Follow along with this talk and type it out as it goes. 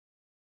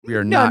We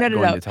are No, not no,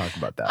 going no. to talk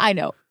about that. I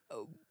know.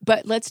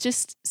 But let's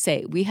just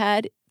say we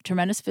had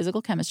tremendous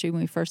physical chemistry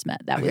when we first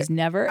met. That was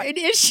never an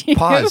issue.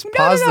 Pause the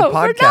podcast.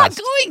 We're not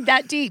going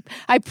that deep.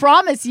 I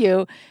promise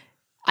you.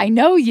 I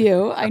know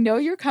you. I know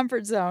your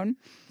comfort zone.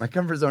 My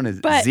comfort zone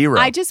is But 0.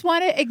 I just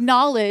want to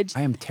acknowledge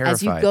I am terrified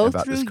as you go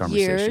about this through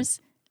conversation. years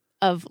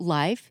of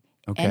life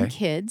and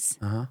kids,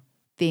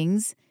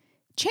 things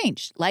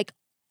change, like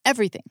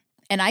everything.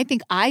 And I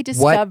think I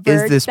discovered What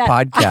is this that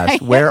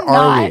podcast? Where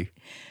are we?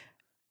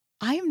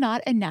 I am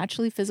not a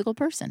naturally physical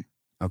person.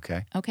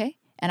 Okay. Okay.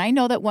 And I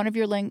know that one of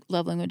your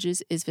love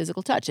languages is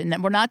physical touch. And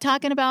then we're not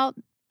talking about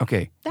that.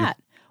 Okay.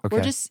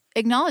 We're just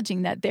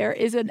acknowledging that there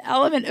is an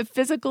element of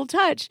physical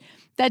touch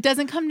that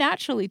doesn't come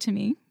naturally to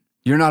me.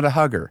 You're not a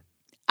hugger.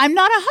 I'm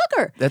not a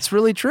hugger. That's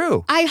really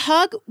true. I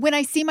hug when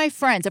I see my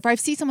friends. If I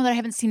see someone that I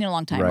haven't seen in a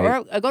long time,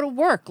 or I go to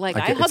work, I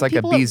hug it's like a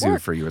people at bisou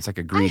work. for you. It's like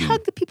a greeting. I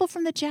hugged the people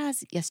from the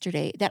jazz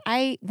yesterday.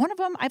 One of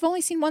them I've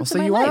only seen once so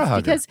in my you life are a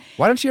hugger. because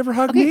why don't you ever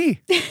hug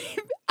me?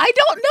 I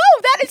don't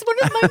know. That is one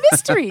of my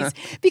mysteries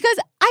because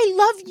I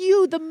love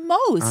you the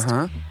most.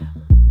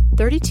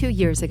 32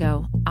 years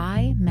ago,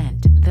 I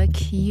met the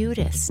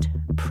cutest,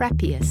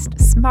 preppiest,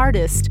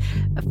 smartest,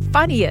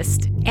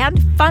 funniest, and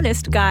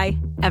funnest guy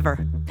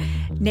ever.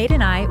 Nate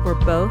and I were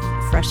both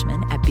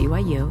freshmen at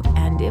BYU,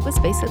 and it was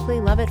basically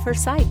love at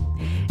first sight.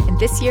 And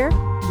this year,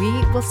 we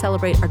will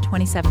celebrate our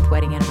 27th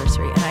wedding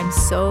anniversary, and I'm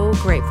so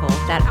grateful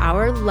that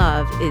our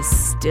love is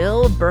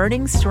still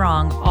burning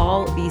strong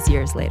all these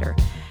years later.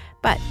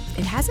 But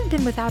it hasn't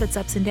been without its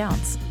ups and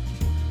downs.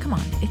 Come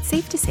on, it's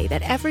safe to say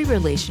that every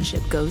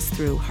relationship goes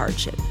through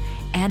hardship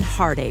and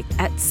heartache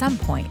at some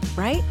point,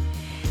 right?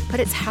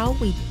 But it's how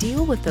we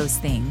deal with those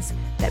things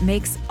that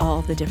makes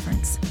all the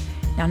difference.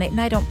 Now, Nate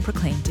and I don't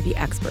proclaim to be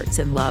experts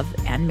in love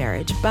and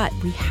marriage, but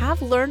we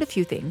have learned a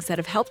few things that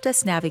have helped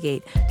us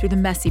navigate through the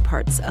messy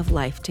parts of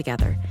life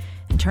together.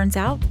 And turns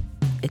out,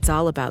 it's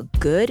all about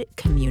good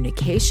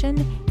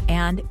communication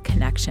and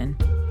connection.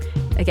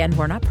 Again,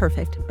 we're not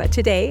perfect, but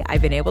today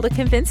I've been able to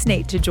convince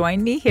Nate to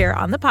join me here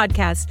on the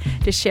podcast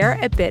to share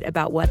a bit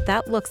about what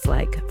that looks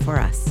like for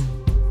us.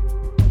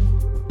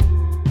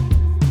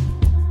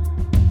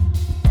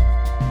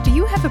 Do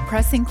you have a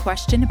pressing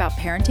question about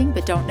parenting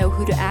but don't know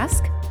who to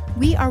ask?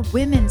 We are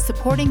women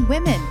supporting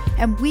women,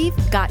 and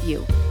we've got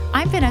you.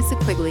 I'm Vanessa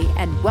Quigley,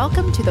 and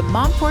welcome to the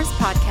Mom Force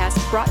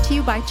podcast brought to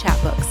you by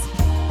Chatbooks.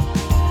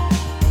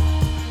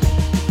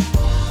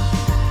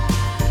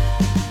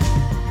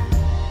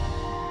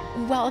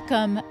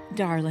 Welcome,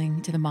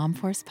 darling, to the Mom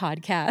Force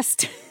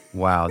podcast.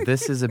 Wow,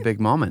 this is a big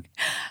moment.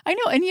 I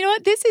know. And you know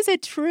what? This is a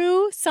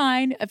true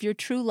sign of your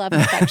true love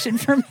and affection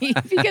for me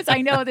because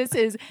I know this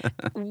is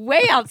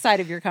way outside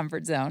of your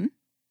comfort zone.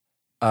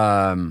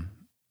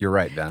 You're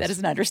right, Vance. That is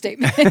an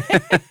understatement.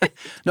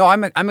 No,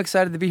 I'm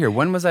excited to be here.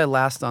 When was I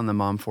last on the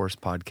Mom Force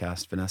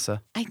podcast,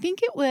 Vanessa? I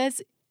think it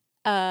was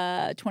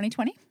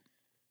 2020.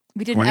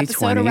 We did an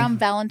episode around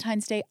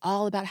Valentine's Day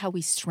all about how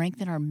we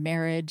strengthen our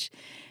marriage.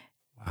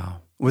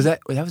 Wow.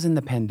 That was in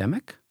the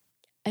pandemic?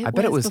 I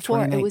bet it was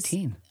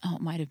 2019.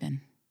 It might have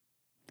been.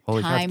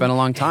 Holy cow, it's been a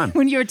long time.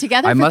 When you were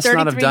together I for must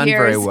 33 not have done years.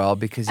 very well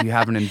because you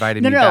haven't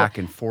invited me back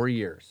in 4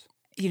 years.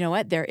 You know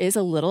what? There is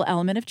a little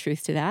element of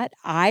truth to that.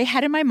 I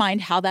had in my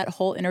mind how that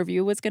whole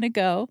interview was going to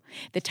go,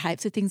 the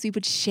types of things we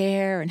would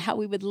share and how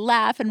we would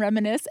laugh and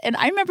reminisce. And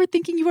I remember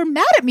thinking you were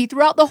mad at me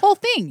throughout the whole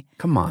thing.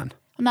 Come on.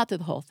 Well, not through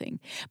the whole thing.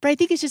 But I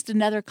think it's just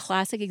another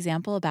classic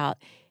example about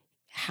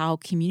how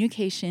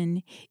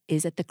communication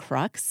is at the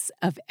crux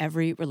of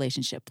every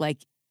relationship. Like,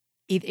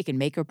 it can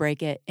make or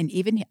break it. And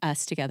even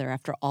us together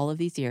after all of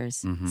these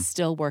years,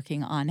 still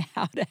working on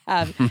how to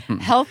have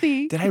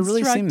healthy, Did I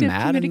really seem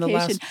mad in the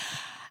last?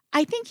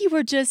 I think you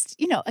were just,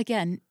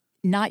 again,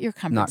 not your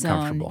comfort zone.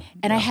 Not comfortable.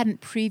 And I hadn't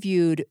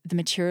previewed the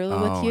material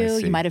with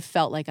you. You might have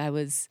felt like I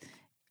was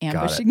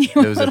ambushing you.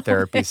 It was a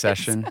therapy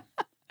session.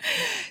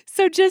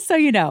 So just so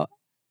you know,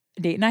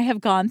 Nate and I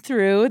have gone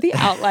through the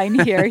outline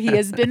here. He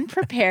has been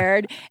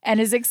prepared and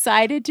is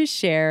excited to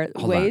share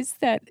ways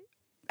that...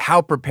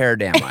 How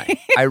prepared am I?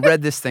 I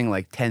read this thing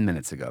like 10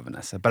 minutes ago,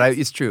 Vanessa. But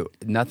it's true.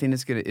 Nothing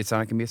is going to... It's not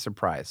going to be a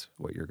surprise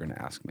what you're going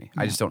to ask me.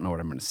 I just don't know what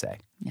I'm going to say.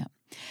 Yeah.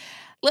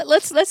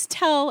 Let's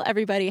tell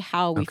everybody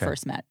how we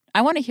first met.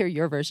 I want to hear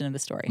your version of the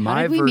story.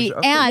 How did we meet?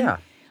 And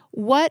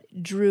what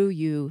drew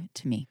you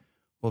to me?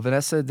 Well,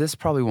 Vanessa, this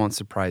probably won't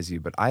surprise you,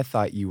 but I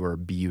thought you were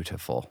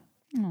beautiful.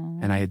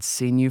 Aww. And I had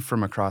seen you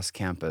from across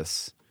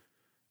campus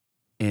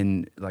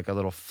in like a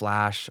little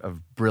flash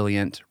of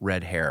brilliant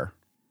red hair,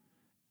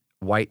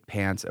 white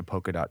pants, a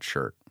polka dot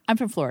shirt. I'm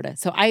from Florida,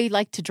 so I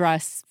like to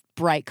dress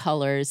bright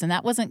colors, and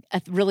that wasn't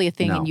really a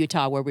thing in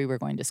Utah where we were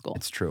going to school.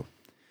 It's true.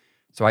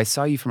 So I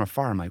saw you from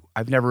afar. I'm like,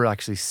 I've never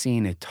actually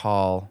seen a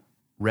tall,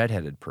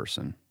 redheaded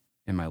person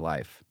in my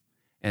life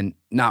and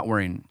not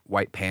wearing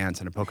white pants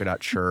and a polka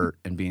dot shirt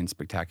and being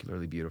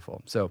spectacularly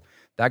beautiful. So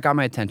that got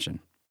my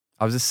attention.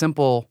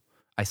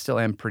 I still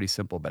am pretty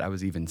simple, but I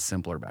was even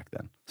simpler back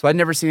then. So I'd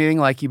never seen anything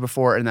like you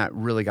before, and that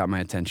really got my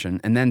attention.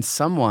 And then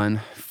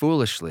someone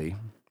foolishly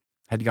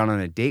had gone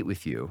on a date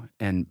with you,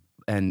 and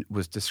and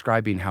was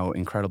describing how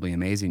incredibly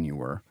amazing you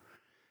were.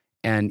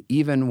 And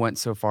even went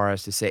so far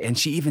as to say, and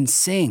she even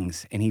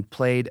sings. And he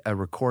played a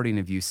recording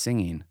of you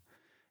singing.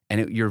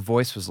 And your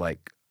voice was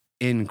like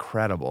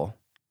incredible.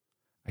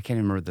 I can't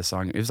even remember the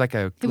song. It was like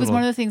It was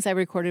one of the things I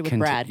recorded with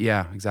Brad.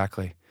 Yeah,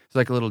 exactly. It's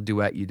like a little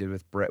duet you did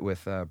with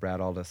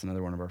Brad Aldous,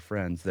 another one of our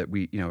friends that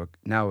we,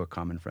 now a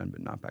common friend,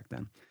 but not back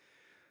then.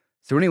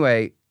 So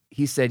anyway,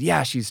 he said,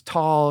 yeah, she's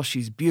tall,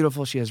 she's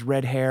beautiful, she has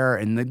red hair,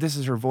 and this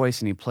is her voice,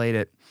 and he played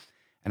it.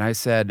 And I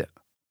said,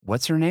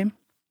 what's her name?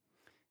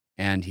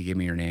 And he gave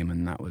me her name,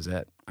 and that was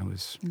it. And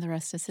the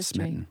rest is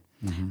history. Smitten.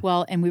 Mm-hmm.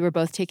 Well, and we were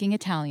both taking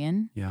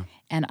Italian. Yeah.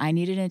 And I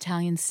needed an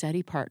Italian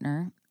study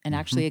partner. And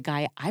actually a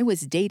guy I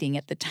was dating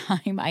at the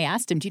time, I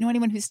asked him, do you know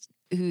anyone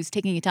who's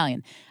taking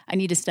Italian? I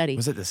need to study.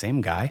 Was it the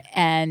same guy?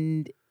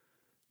 And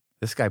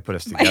this guy put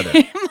us together.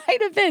 It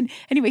might have been.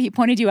 Anyway, he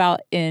pointed you out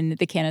in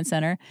the Cannon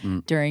Center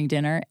during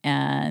dinner,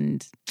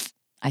 and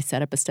I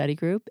set up a study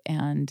group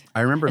and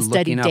I remember a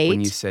study looking up date. when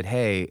you said,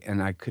 "Hey,"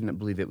 and I couldn't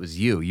believe it was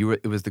you.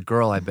 It was the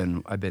girl I've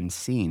been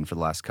seeing for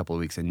the last couple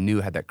of weeks and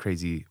knew had that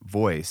crazy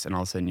voice, and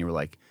all of a sudden you were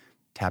like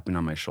tapping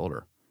on my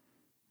shoulder.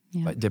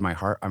 Yeah. But my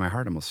heart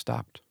almost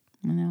stopped.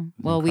 I know.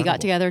 Well, we got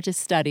together to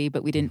study,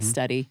 but we didn't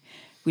study.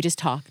 We just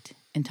talked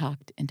and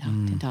talked and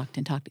talked and talked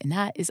and talked. And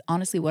that is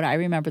honestly what I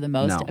remember the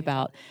most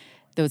about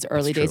those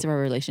early days of our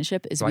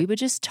relationship is we would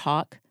just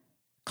talk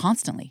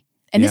constantly.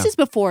 And this is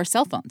before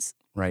cell phones.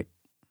 Right.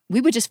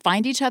 We would just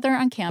find each other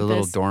on campus. The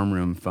little dorm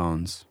room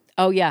phones.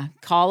 Oh, yeah.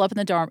 Call up in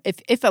the dorm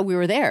if we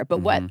were there. But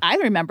what I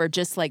remember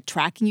just like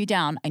tracking you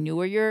down. I knew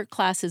where your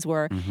classes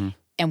were.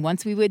 And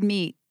once we would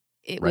meet,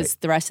 it was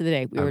the rest of the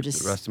day. We were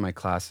just... The rest of my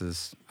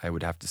classes, I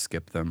would have to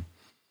skip them.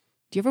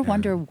 Do you ever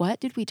wonder, what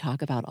did we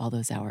talk about all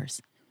those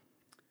hours?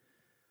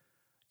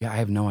 Yeah, I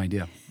have no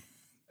idea.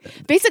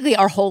 Basically,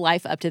 our whole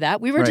life up to that,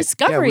 we were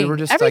discovering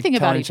everything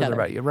about each other.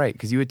 Right,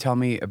 because you would tell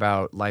me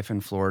about life in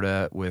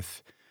Florida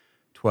with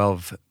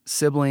 12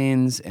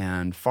 siblings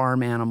and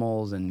farm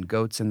animals and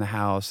goats in the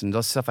house and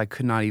those stuff I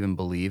could not even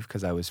believe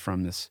because I was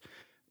from this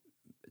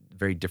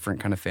very different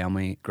kind of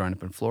family growing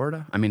up in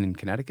Florida. I mean, in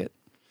Connecticut.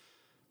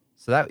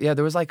 So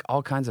there was like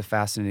all kinds of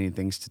fascinating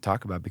things to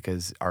talk about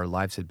because our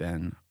lives had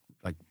been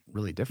like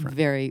really different.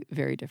 Very,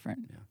 very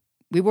different. Yeah.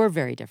 We were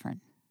very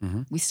different.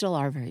 We still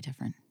are very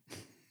different.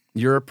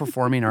 You're a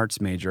performing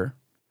arts major,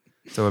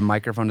 so a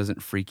microphone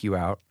doesn't freak you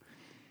out.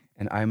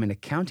 And I'm an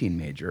accounting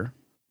major,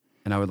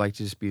 and I would like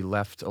to just be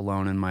left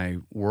alone in my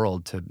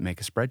world to make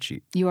a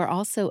spreadsheet. You are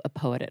also a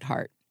poet at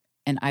heart,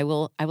 and I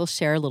will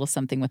share a little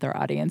something with our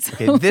audience.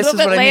 Okay, this is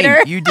what later. I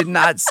mean. You did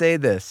not say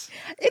this.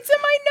 It's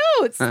in my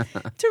notes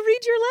to read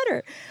your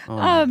letter. Oh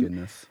my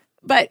goodness.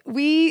 But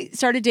we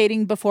started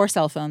dating before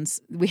cell phones.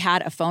 We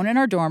had a phone in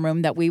our dorm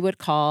room that we would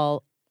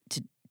call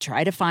to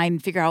try to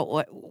figure out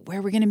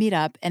where we're going to meet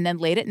up. And then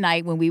late at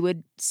night when we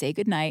would say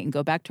goodnight and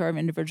go back to our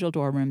individual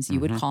dorm rooms, you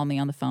would call me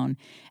on the phone.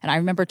 And I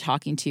remember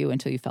talking to you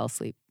until you fell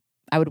asleep.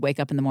 I would wake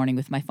up in the morning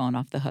with my phone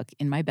off the hook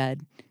in my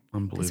bed.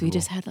 Unbelievable. Because we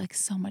just had like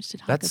so much to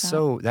talk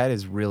about. That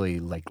is really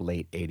like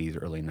late 80s,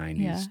 early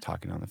 90s,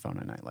 talking on the phone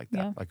at night like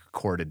that, like a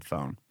corded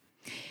phone.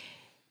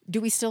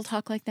 Do we still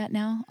talk like that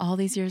now, all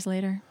these years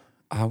later?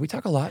 We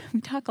talk a lot. We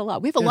talk a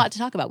lot. We have a lot to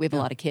talk about. We have a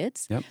lot of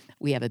kids. Yep.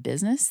 We have a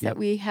business that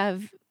we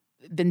have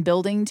been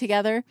building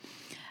together.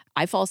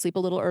 I fall asleep a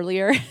little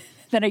earlier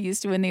than I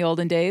used to in the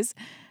olden days.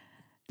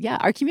 Yeah,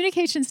 our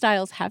communication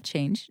styles have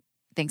changed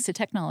thanks to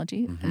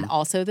technology and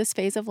also this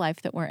phase of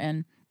life that we're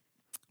in.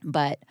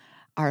 But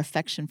our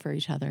affection for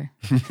each other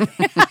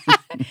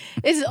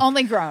is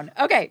only grown.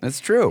 Okay. That's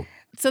true.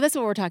 So that's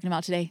what we're talking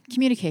about today.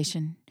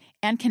 Communication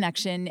and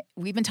connection.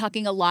 We've been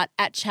talking a lot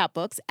at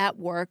Chatbooks at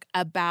work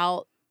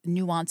about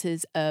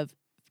nuances of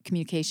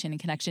communication and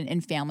connection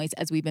in families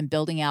as we've been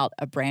building out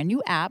a brand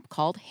new app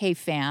called Hey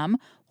Fam.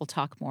 We'll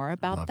talk more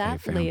about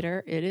that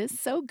later. It is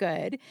so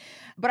good.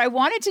 But I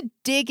wanted to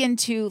dig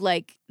into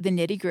like the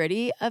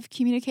nitty-gritty of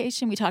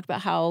communication. We talked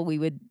about how we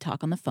would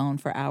talk on the phone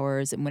for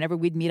hours, and whenever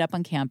we'd meet up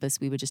on campus,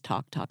 we would just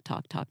talk.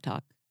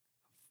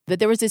 But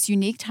there was this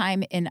unique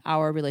time in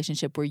our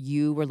relationship where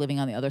you were living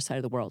on the other side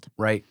of the world.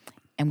 Right.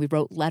 And we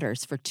wrote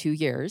letters for 2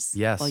 years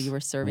while you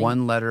were serving.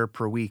 1 letter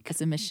per week.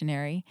 As a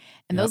missionary.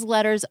 And those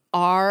letters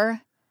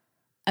are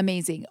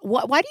amazing.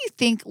 Why do you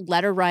think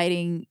letter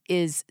writing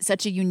is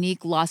such a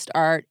unique lost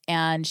art,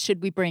 and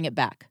should we bring it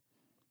back?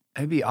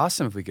 It'd be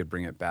awesome if we could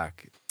bring it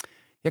back. Yeah,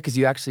 because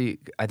you actually,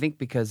 I think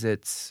because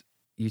it's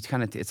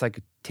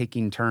like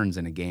taking turns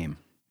in a game,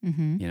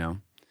 you know?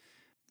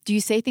 Do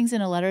you say things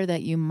in a letter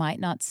that you might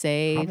not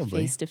say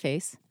face to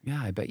face?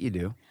 Yeah, I bet you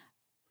do.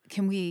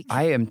 Can we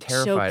I am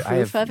terrified. show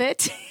proof of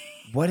it?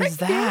 What is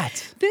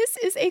that? This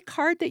is a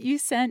card that you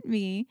sent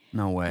me.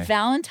 No way.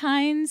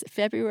 Valentine's,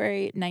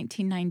 February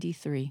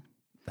 1993.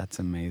 That's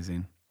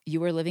amazing.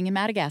 You were living in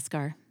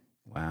Madagascar.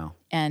 Wow.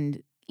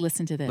 And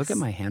listen to this. Look at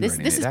my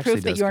handwriting. This is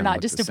proof that you're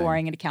not just a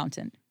boring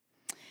accountant.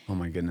 Oh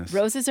my goodness.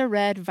 Roses are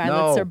red,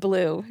 violets are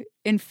blue.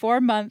 In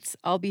 4 months,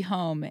 I'll be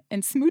home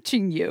and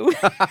smooching you.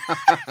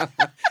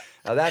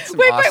 Oh, that's some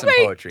awesome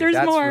poetry. There's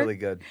that's more. Really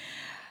good.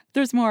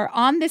 There's more.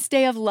 On this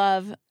day of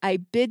love, I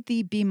bid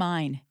thee be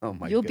mine. Oh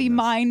my You'll be goodness.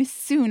 mine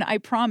soon, I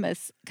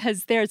promise,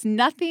 because there's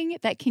nothing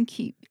that can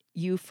keep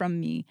you from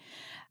me.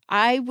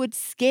 I would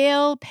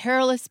scale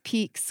perilous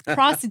peaks,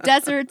 cross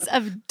deserts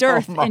of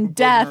dearth Oh my and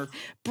death, goodness.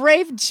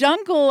 brave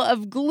jungle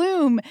of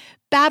gloom,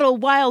 battle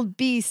wild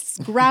beasts,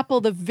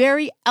 grapple the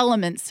very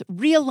elements,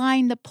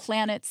 realign the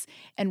planets,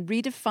 and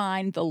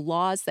redefine the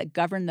laws that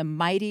govern the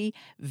mighty,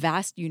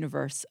 vast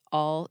universe,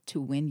 all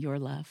to win your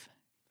love.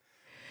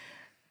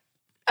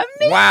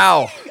 Amazing!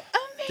 Wow. Amazing.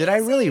 Did I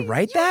really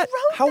write You that?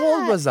 wrote How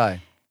old that. was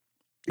I?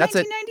 That's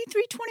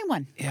 1993,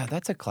 21. Yeah,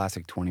 that's a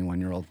classic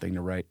 21-year-old thing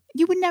to write.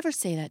 You would never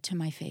say that to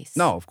my face.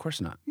 No, of course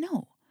not.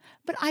 No.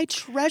 But I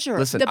treasure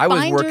Listen, the I was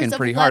binders working of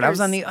pretty hard. I was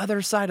on letters. the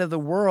other side of the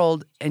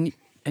world, and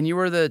you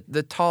were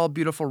the tall,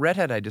 beautiful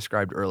redhead I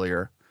described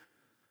earlier.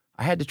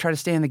 I had to try to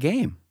stay in the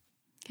game.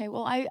 Okay,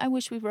 well, I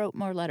wish we wrote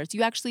more letters.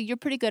 You're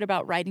pretty good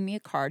about writing me a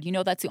card. You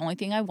know that's the only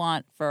thing I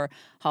want for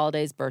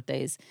holidays,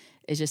 birthdays,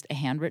 is just a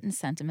handwritten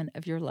sentiment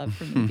of your love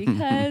for me.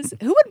 Because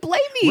who would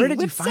blame me? Where did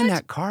you with find such-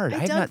 that card? I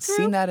have dug not through.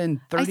 seen that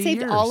in 30 I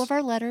saved years. all of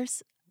our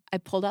letters. I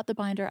pulled out the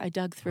binder. I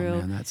dug Oh, through,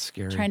 man, that's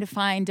scary. trying to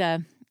find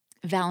a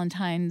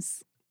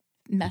Valentine's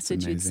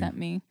message you'd amazing. sent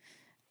me.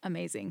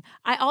 Amazing.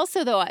 I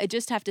also, though, I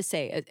just have to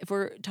say, if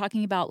we're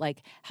talking about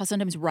like how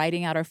sometimes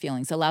writing out our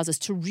feelings allows us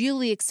to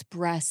really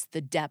express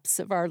the depths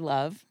of our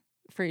love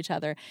for each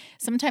other,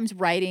 sometimes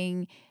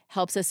writing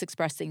helps us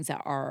express things that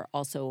are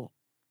also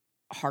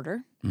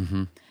harder.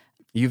 Mm-hmm.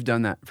 You've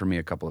done that for me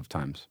a couple of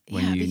times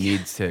when Yeah, you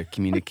need to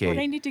communicate. When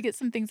I need to get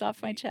some things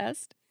off my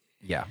chest.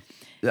 Yeah.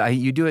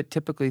 You do it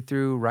typically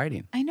through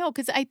writing. I know,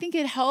 because I think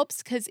it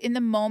helps because in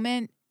the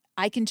moment,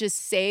 I can just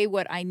say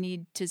what I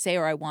need to say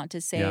or I want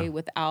to say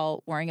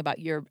without worrying about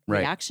your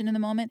reaction in the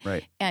moment.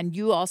 Right. And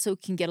you also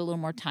can get a little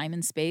more time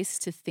and space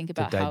to think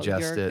about how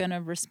digest you're it. going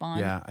to respond.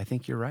 Yeah, I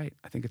think you're right.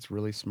 I think it's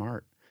really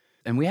smart.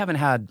 And we haven't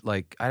had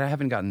I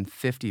haven't gotten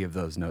 50 of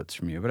those notes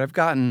from you, but I've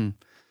gotten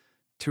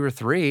 2 or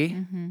 3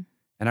 Mm-hmm.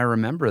 and I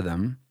remember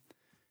them.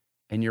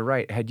 And you're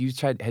right. Had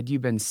you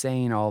been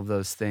saying all of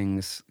those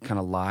things kind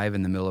of live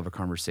in the middle of a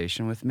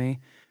conversation with me,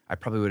 I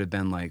probably would have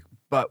been like,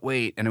 but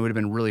wait, and it would have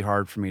been really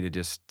hard for me to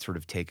just sort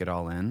of take it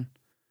all in.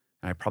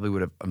 And I probably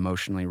would have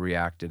emotionally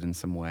reacted in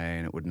some way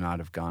and it would not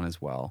have gone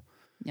as well.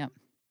 Yep.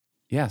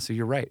 Yeah, so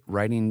you're right.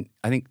 Writing,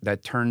 I think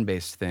that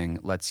turn-based thing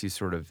lets you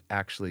sort of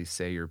actually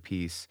say your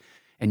piece.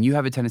 And you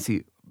have a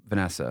tendency,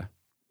 Vanessa,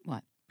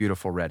 What?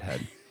 beautiful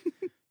redhead,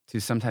 to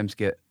sometimes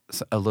get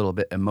a little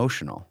bit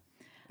emotional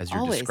as you're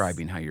Always.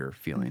 describing how you're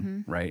feeling,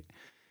 Mm-hmm. right?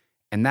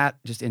 And that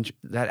just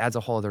that adds a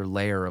whole other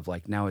layer of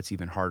now it's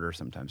even harder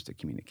sometimes to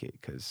communicate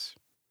because,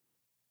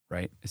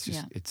 right? It's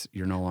just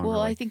you're no longer.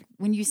 Well, I think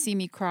when you see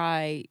me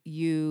cry,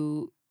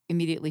 you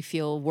immediately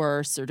feel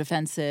worse or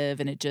defensive,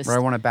 and it just. Or I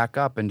want to back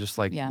up and just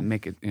Yeah.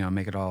 make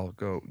it all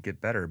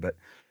get better. But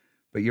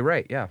you're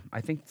right. Yeah,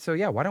 I think so.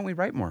 Yeah, why don't we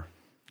write more?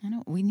 I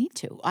know we need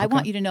to. I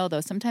want you to know, though,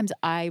 sometimes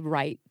I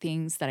write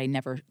things that I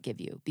never give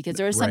you because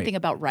there is something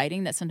about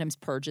writing that sometimes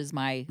purges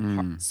my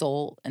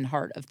soul and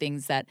heart of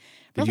things that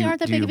really aren't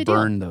that big of a Do you deal.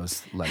 burn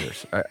those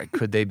letters?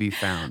 Could they be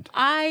found?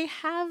 I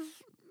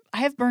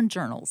have burned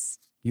journals.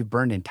 You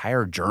burned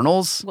entire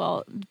journals?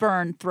 Well,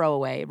 burn, throw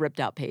away,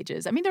 ripped out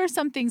pages. I mean, there are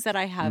some things that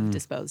I have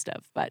disposed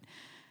of, but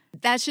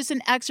that's just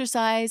an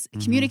exercise,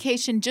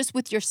 communication just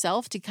with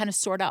yourself to kind of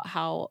sort out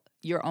how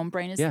your own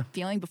brain is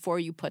feeling before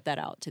you put that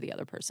out to the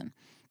other person.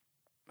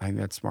 I think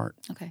that's smart.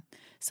 Okay.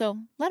 So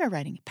letter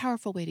writing, a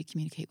powerful way to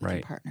communicate with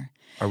your partner.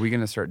 Are we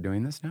going to start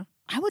doing this now?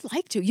 I would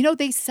like to. You know,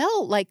 they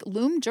sell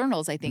Loom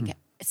journals, I think,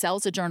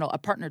 sells a journal, a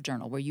partner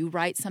journal, where you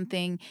write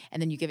something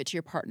and then you give it to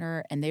your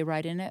partner and they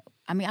write in it.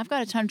 I mean, I've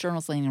got a ton of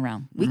journals laying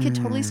around. We could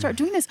totally start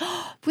doing this.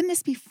 Wouldn't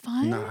this be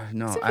fun? No.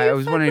 This would be I a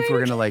was fun wondering if we way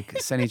were to- going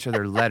to send each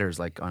other letters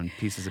on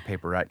pieces of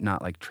paper, right?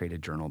 Not trade a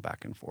journal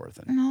back and forth.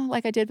 And No,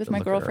 like I did with To my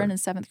look at girlfriend our- in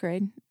 7th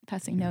grade,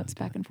 passing notes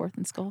back and forth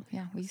in school.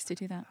 Yeah, we used to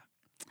do that.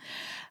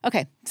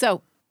 Okay,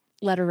 so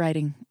letter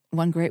writing,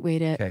 one great way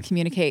to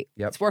communicate.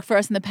 Yep. It's worked for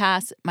us in the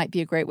past. It might be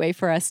a great way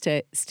for us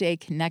to stay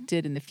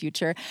connected in the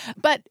future.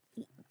 But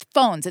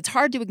phones, it's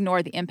hard to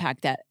ignore the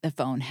impact that the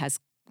phone has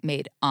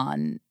made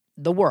on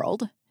the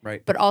world.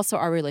 Right. But also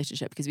our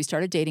relationship, because we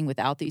started dating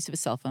without the use of a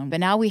cell phone. But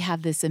now we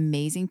have this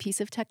amazing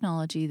piece of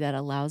technology that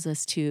allows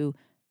us to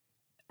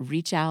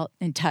reach out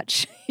and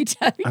touch, reach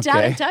out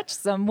and touch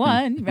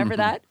someone. Remember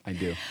that? I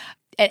do.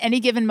 At any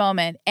given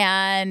moment.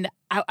 And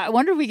I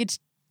wonder if we could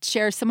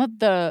share some of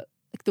the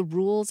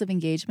rules of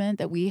engagement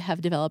that we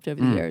have developed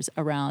over the years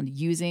around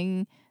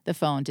using the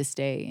phone to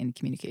stay in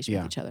communication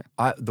with each other.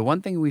 The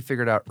one thing we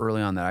figured out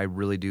early on that I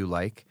really do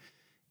like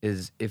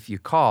is if you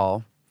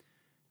call,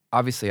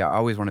 obviously I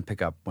always want to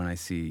pick up when I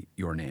see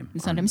your name.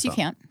 And sometimes you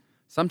can't.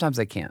 Sometimes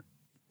I can't,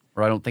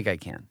 or I don't think I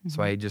can.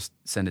 So I just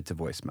send it to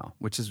voicemail,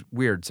 which is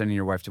weird, sending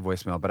your wife to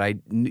voicemail. But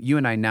you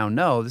and I now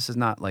know this is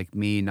not like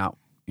me not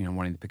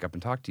wanting to pick up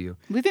and talk to you.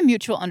 We have a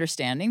mutual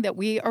understanding that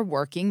we are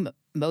working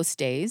most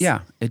days.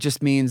 Yeah, it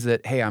just means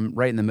that, hey, I'm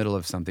right in the middle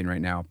of something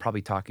right now,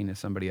 probably talking to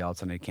somebody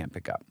else, and I can't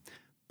pick up.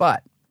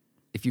 But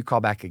if you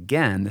call back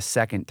again the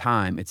second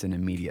time, it's an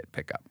immediate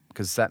pickup.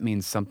 because that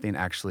means something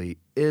actually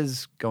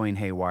is going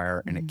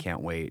haywire and it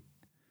can't wait.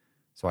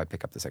 So I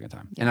pick up the second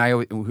time. Yeah. And I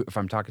always, if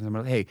I'm talking to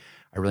somebody, hey,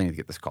 I really need to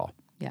get this call.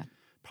 Yeah.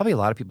 Probably a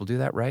lot of people do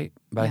that, right?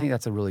 But I Yeah. think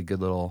that's a really good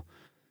little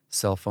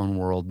cell phone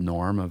world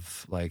norm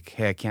of like,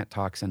 hey, I can't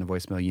talk, send a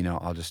voicemail,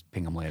 I'll just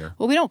ping them later.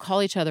 Well, we don't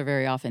call each other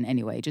very often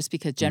anyway, just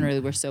because generally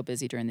we're so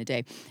busy during the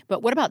day.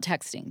 But what about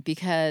texting?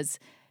 Because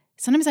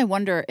sometimes I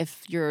wonder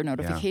if your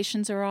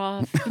notifications are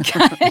off,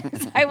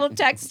 because I will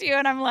text you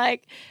and I'm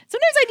like,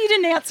 sometimes I need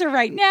an answer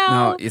right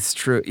now. No, it's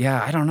true.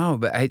 Yeah, I don't know,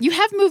 but You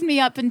have moved me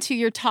up into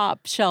your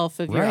top shelf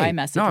of your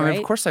iMessage, no, right? I mean,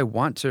 of course I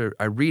want to.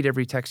 I read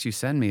every text you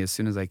send me as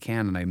soon as I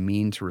can, and I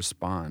mean to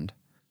respond.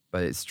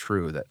 But it's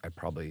true that I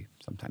probably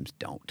sometimes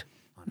don't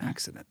on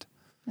accident.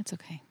 That's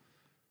okay.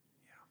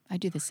 Yeah. I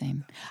do the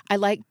same. I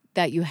like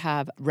that you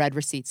have read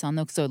receipts on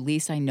those, so at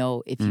least I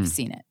know if you've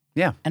seen it.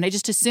 Yeah. And I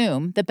just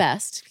assume the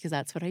best, because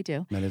that's what I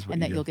do. That is what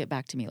and you that do. you'll get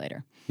back to me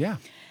later. Yeah.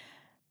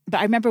 But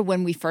I remember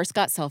when we first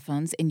got cell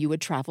phones and you would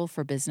travel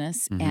for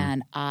business,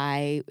 and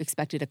I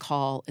expected a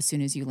call as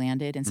soon as you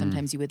landed. And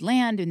sometimes you would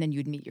land and then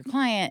you'd meet your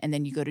client and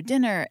then you go to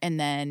dinner and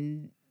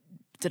then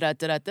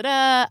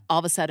da-da-da-da-da-da, all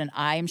of a sudden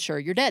I'm sure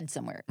you're dead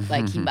somewhere.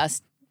 Like he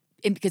must,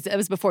 because it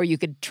was before you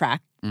could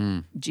track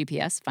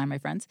GPS, find my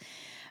friends.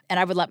 And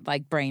I would let my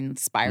brain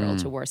spiral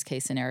to worst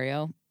case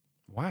scenario.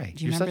 Why?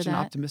 Do you You're remember such an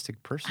that?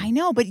 optimistic person. I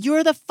know, but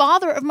you're the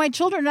father of my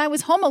children, and I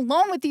was home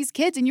alone with these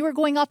kids, and you were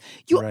going off.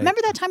 You Right.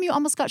 remember that time you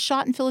almost got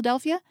shot in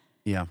Philadelphia?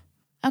 Yeah.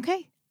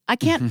 Okay. I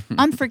can't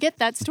unforget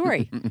that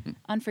story.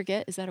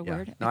 Unforget, is that a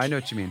word? No, I know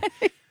what you mean.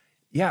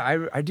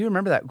 Yeah, I do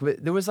remember that.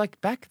 But there was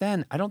like back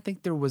then, I don't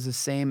think there was the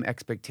same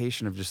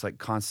expectation of just like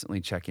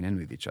constantly checking in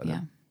with each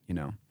other.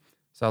 Yeah.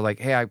 So like,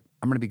 hey, I'm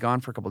going to be gone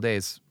for a couple of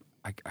days.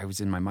 I was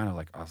in my mind, I was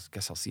like, I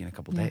guess I'll see you in a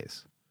couple of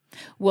days.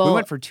 Well, We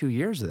went for 2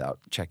 years without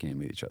checking in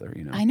with each other,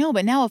 I know,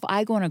 but now if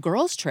I go on a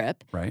girls'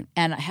 trip, Right.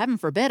 and heaven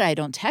forbid I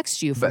don't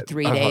text you for But,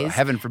 3 days.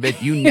 Heaven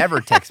forbid, you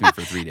never text me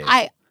for 3 days.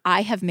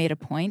 I have made a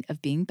point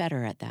of being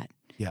better at that.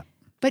 Yeah.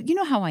 But you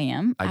know how I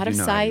am. I Out do of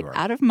know how sight, you are.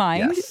 out of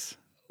mind. Yes.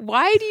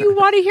 Why do you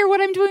want to hear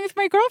what I'm doing with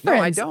my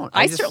girlfriends? don't.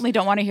 I certainly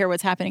don't want to hear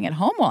what's happening at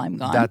home while I'm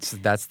gone.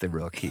 That's the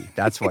real key.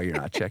 That's why you're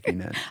not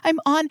checking in. I'm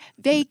on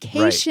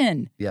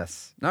vacation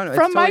Yes. No, it's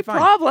from totally my fine.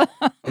 problem.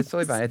 It's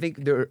totally fine. I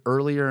think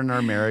earlier in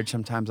our marriage,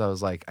 sometimes I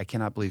was like, I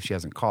cannot believe she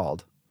hasn't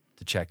called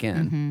to check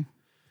in.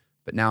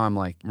 But now I'm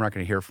like, we're not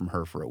going to hear from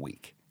her for a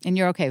week. And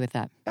you're okay with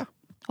that? Yeah.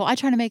 Well, I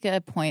try to make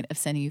a point of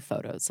sending you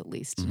photos at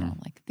least,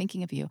 like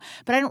thinking of you.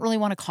 But I don't really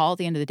want to call at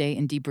the end of the day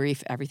and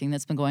debrief everything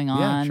that's been going on.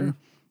 Yeah, sure.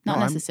 Not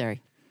No,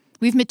 necessary.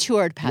 We've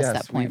matured past Yes,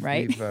 that point,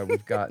 right?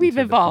 We've gotten We've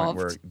to evolved.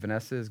 the point where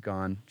Vanessa is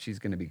gone. She's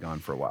going to be gone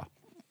for a while.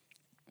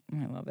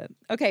 I love it.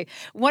 Okay.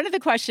 One of the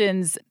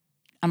questions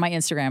on my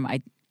Instagram,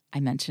 I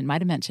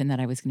might have mentioned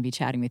that I was going to be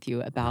chatting with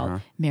you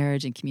about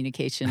marriage and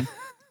communication.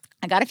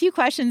 I got a few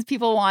questions,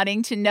 people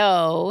wanting to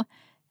know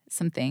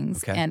some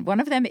things. Okay. And one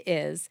of them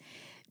is,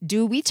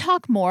 do we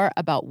talk more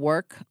about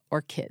work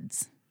or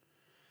kids?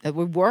 That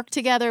we work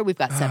together. We've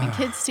got 7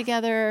 kids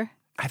together.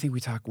 I think we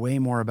talk way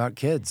more about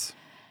kids.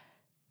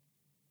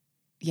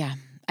 Yeah.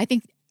 I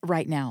think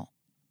right now,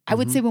 I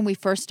would say when we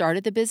first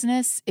started the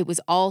business, it was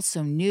all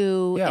so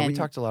new. Yeah, we and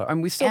talked a lot. I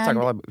mean, we still talk a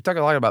lot. We talk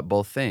a lot about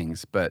both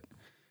things, but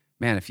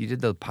man, if you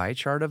did the pie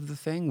chart of the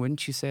thing,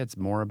 wouldn't you say it's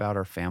more about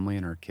our family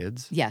and our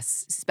kids?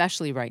 Yes,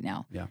 especially right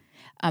now. Yeah.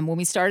 When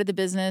we started the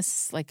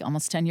business, like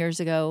almost 10 years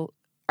ago,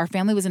 our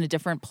family was in a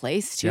different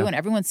place too, and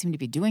everyone seemed to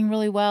be doing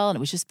really well, and it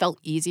was just felt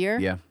easier.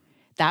 Yeah.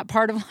 That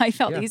part of life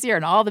felt easier,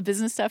 and all the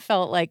business stuff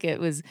felt like it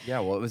was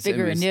Well, it was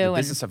bigger and new. The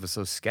business stuff was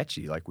so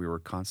sketchy. Like we were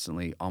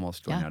constly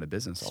almost going out of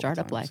business all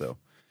Startup the time. life. So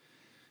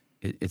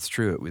it's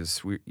true. It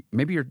was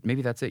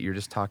maybe that's it. You're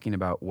just talking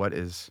about what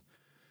is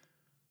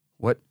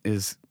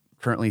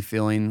currently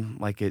feeling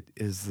like it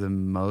is the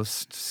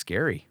most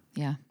scary.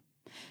 Yeah.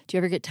 Do you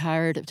ever get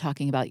tired of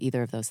talking about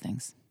either of those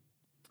things?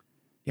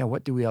 Yeah.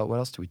 What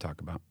else do we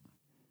talk about?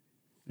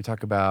 We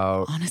talk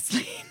about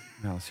Honestly.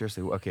 No,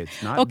 seriously. Okay,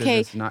 it's not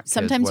business, not kids.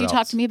 Sometimes What you talk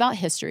else? to me about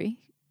history.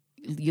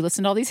 You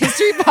listen to all these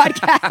history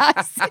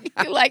podcasts.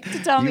 You like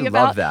to tell me You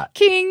about love that.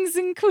 kings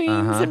and queens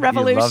and You love that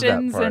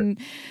revolutions part. and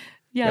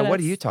Yeah,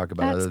 what do you talk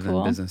about that's other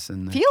cool. than business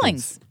and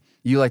Feelings. kids?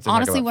 You like to talk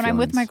Honestly, about when I'm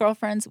with my feelings.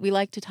 girlfriends, we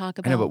like to talk I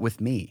about know, but with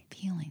me,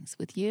 feelings.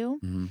 With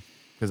you?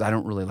 because I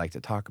don't really like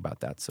to talk about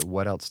that. So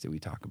what else do we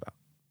talk about?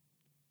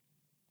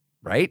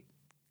 Right?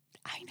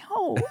 I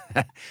know.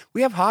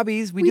 We have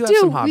hobbies. We We do have do.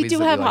 some We hobbies do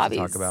that have we like to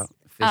hobbies. talk about.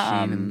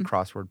 Fishing and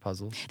crossword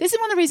puzzles. This is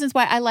one of the reasons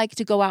why I like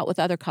to go out with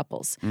other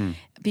couples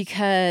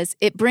because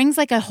it brings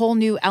like a whole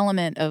new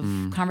element of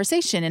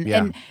conversation.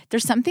 And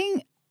there's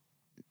something,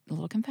 a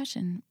little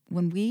confession,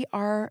 when we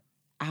are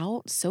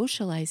out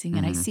socializing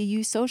and I see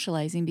you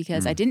socializing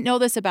because I didn't know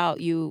this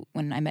about you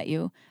when I met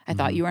you. I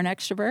thought you were an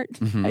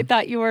extrovert. I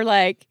thought you were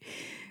like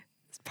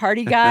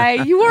party guy.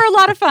 You were a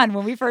lot of fun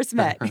when we first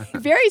met.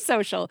 Very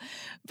social,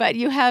 but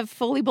you have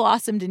fully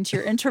blossomed into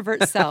your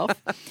introvert self.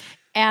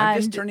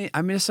 And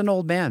I'm just an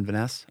old man,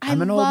 Vanessa. I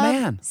I'm an old love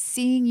man.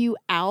 seeing you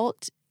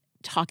out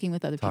talking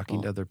with other people.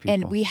 Talking to other people.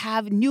 And we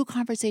have new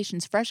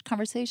conversations, fresh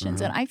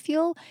conversations. And I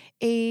feel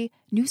a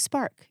new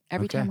spark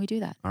every time we do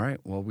that. All right.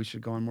 Well, we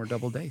should go on more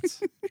double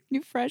dates.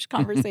 New fresh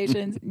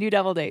conversations, new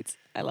double dates.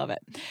 I love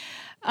it.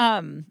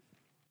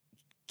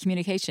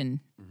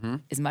 Communication.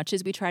 As much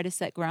as we try to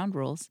set ground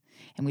rules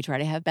and we try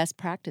to have best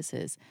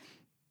practices,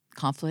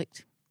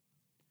 conflict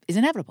is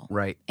inevitable.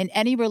 Right. In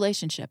any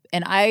relationship.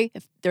 And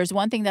if there's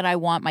one thing that I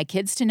want my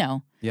kids to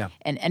know,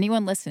 and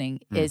anyone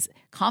listening, is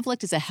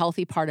conflict is a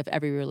healthy part of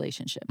every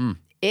relationship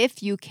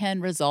if you can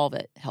resolve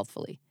it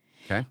healthfully.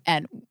 Okay.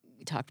 And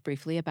we talked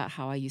briefly about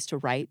how I used to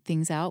write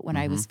things out when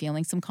I was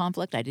feeling some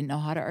conflict. I didn't know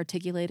how to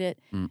articulate it.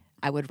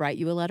 I would write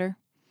you a letter.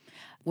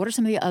 What are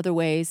some of the other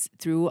ways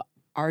through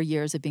our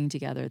years of being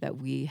together that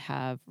we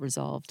have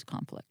resolved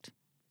conflict?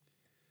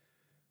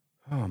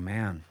 Oh,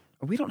 man.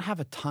 We don't have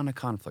a ton of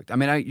conflict. I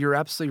mean, you're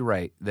absolutely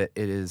right that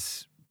it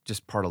is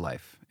just part of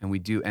life. And we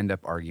do end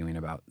up arguing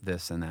about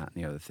this and that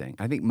and the other thing.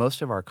 I think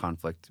most of our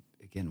conflict,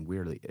 again,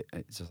 weirdly,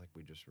 it's just like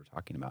we just were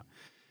talking about.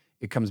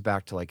 It comes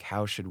back to like,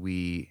 how should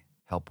we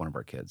help one of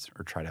our kids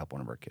or try to help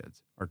one of our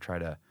kids or try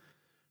to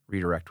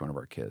redirect one of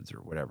our kids or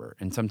whatever.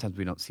 And sometimes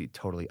we don't see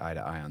totally eye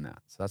to eye on that.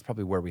 So that's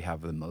probably where we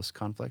have the most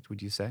conflict,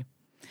 would you say?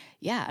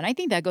 Yeah. And I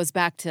think that goes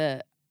back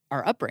to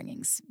our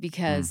upbringings,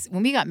 because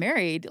when we got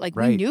married, like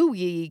we knew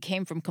we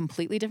came from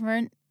completely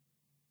different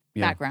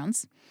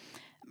backgrounds.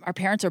 Our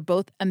parents are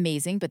both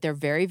amazing, but they're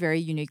very, very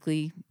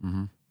uniquely,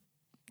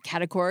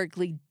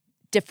 categorically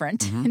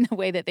different in the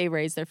way that they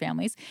raise their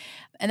families.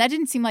 And that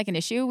didn't seem like an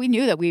issue. We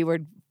knew that we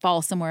would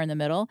fall somewhere in the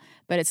middle,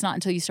 but it's not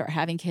until you start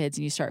having kids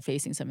and you start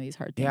facing some of these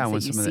hard things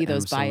that you see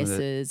those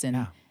biases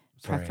and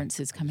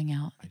preferences coming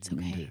out. It's okay.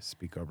 I didn't mean to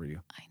speak over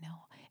you. I know.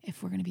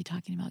 If we're going to be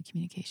talking about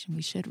communication,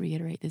 we should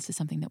reiterate this is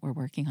something that we're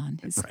working on.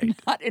 Is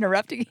not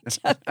interrupting each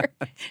other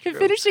and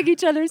finishing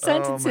each other's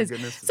sentences. Oh my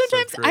goodness,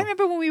 sometimes so I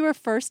remember when we were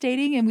first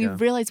dating and we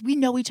realized we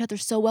know each other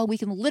so well, we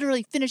can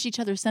literally finish each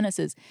other's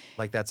sentences.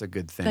 Like that's a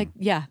good thing. Like,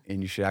 yeah.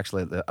 And you should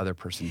actually let the other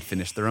person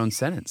finish their own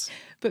sentence.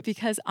 But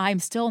because I'm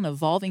still an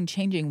evolving,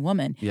 changing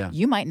woman,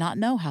 you might not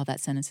know how that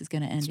sentence is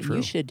going to end. And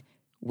you should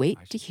wait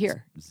to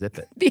hear. Zip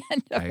it. The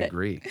end of it. I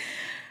agree.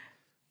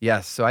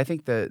 Yes. So I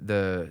think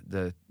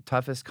the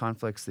toughest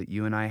conflicts that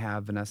you and I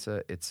have,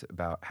 Vanessa, it's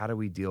about how do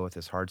we deal with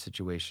this hard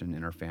situation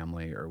in our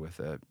family or with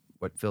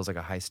what feels like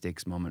a high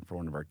stakes moment for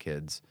one of our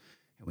kids,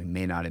 and we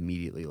may not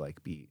immediately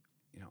be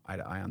eye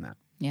to eye on that.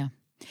 Yeah.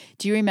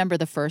 Do you remember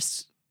the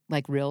first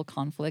real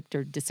conflict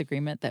or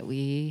disagreement that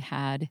we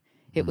had?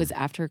 It was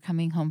after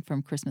coming home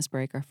from Christmas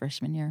break our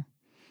freshman year,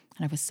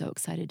 and I was so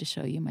excited to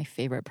show you my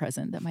favorite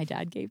present that my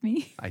dad gave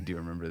me. I do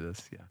remember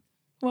this. Yeah.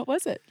 What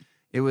was it?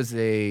 It was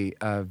a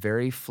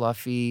very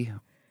fluffy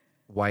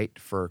white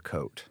fur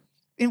coat.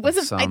 It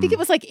wasn't. I think it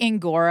was like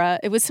Angora.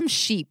 It was some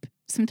sheep,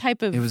 some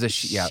type of. It was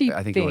sheep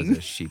I think thing. it was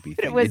a sheepy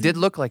thing. It did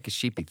look like a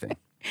sheepy thing.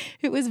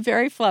 It was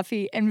very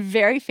fluffy and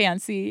very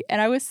fancy, and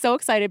I was so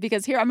excited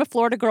because here I'm a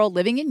Florida girl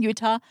living in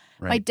Utah.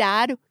 Right. My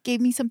dad gave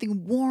me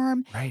something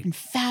warm and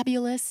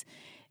fabulous,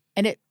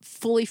 and it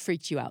fully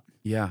freaked you out.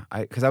 Yeah,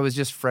 because I was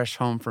just fresh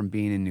home from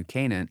being in New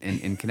Canaan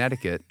in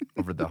Connecticut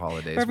over the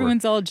holidays.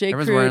 Everyone's all J.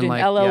 Everyone's Crude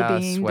wearing and LL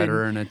beamed. a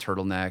sweater and a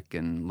turtleneck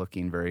and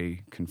looking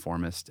very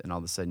conformist. And all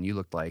of a sudden you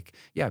looked like,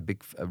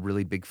 a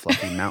really big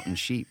fluffy mountain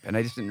sheep. And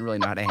I just didn't really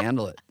know how to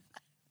handle it.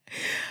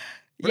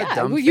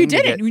 You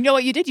didn't. You know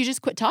what you did? You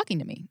just quit talking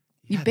to me.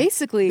 You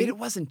basically... But it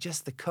wasn't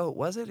just the coat,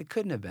 was it? It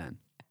couldn't have been.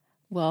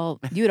 Well,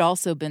 you had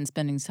also been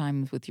spending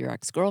time with your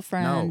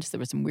ex-girlfriend. No. So there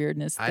was some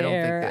weirdness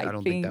there. I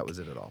don't think that was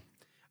it at all.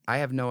 I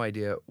have no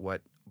idea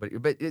what...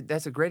 But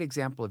that's a great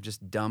example of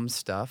just dumb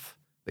stuff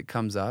that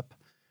comes up,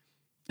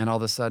 and all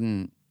of a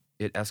sudden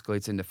it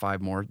escalates into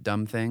 5 more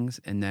dumb things,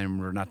 and then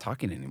we're not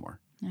talking anymore.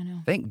 I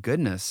know. Thank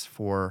goodness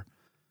for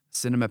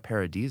Cinema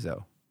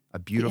Paradiso, a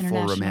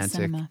beautiful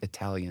romantic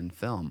Italian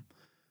film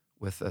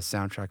with a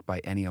soundtrack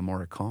by Ennio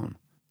Morricone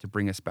to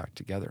bring us back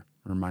together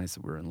and remind us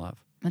that we were in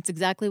love. That's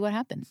exactly what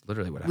happened. That's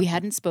literally what happened. We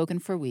hadn't spoken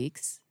for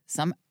weeks.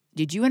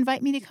 Did you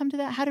invite me to come to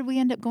that? How did we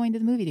end up going to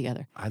the movie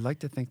together? I'd like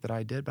to think that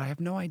I did, but I have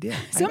no idea.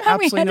 Somehow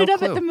we ended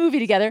up at the movie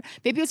together.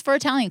 Maybe it was for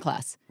Italian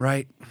class.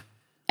 Right.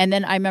 And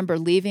then I remember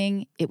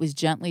leaving. It was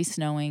gently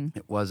snowing.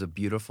 It was a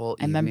beautiful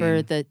evening. I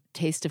remember the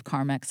taste of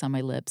Carmex on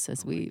my lips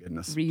as we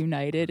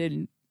reunited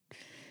and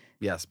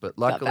yes, but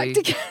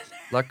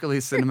luckily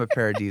Cinema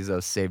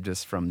Paradiso saved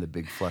us from the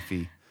big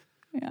fluffy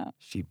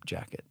sheep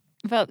jacket.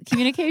 But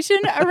communication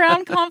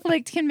around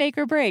conflict can make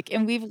or break.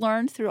 And we've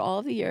learned through all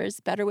of the years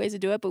better ways to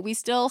do it, but we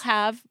still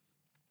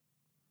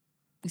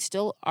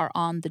are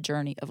on the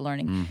journey of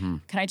learning. Mm-hmm.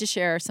 Can I just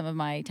share some of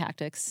my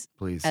tactics?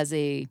 Please. As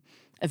a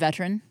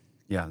veteran?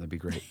 Yeah, that'd be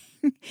great.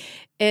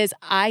 Is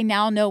I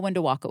now know when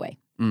to walk away.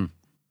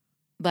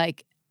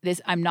 Like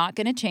this, I'm not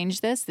going to change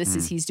this. This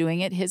is, he's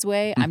doing it his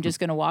way. I'm just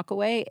going to walk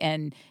away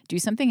and do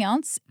something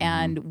else.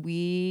 And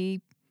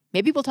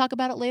maybe we'll talk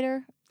about it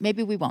later.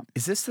 Maybe we won't.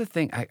 Is this the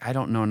thing? I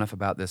don't know enough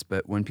about this,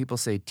 but when people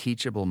say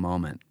teachable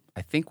moment,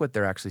 I think what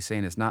they're actually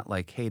saying is not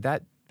like, hey,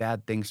 that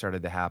bad thing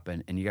started to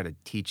happen and you got to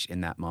teach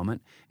in that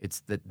moment.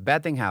 It's the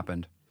bad thing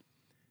happened.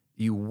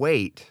 You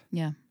wait.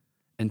 Yeah.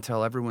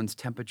 until everyone's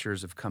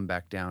temperatures have come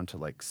back down to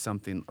like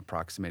something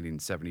approximating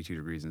 72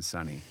 degrees and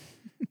sunny.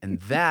 And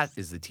that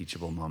is the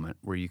teachable moment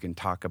where you can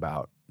talk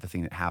about the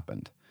thing that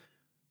happened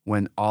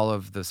when all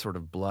of the sort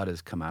of blood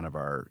has come out of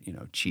our,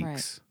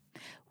 cheeks.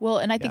 Right. Well,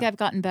 and I think I've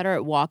gotten better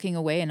at walking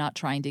away and not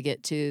trying to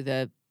get to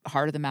the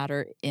heart of the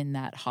matter in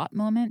that hot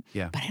moment.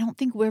 Yeah. But I don't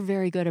think we're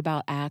very good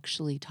about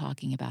actually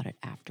talking about it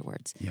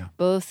afterwards. Yeah.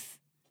 Both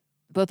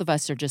of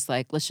us are just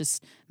like, let's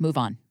just move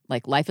on.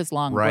 Like, life is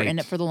long. Right. We're in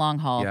it for the long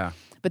haul. Yeah.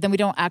 But then we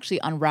don't actually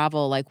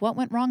unravel, like, what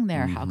went wrong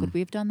there? How could we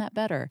have done that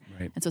better?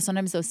 Right. And so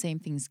sometimes those same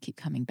things keep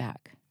coming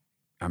back.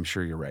 I'm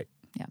sure you're right.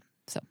 Yeah.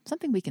 So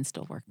something we can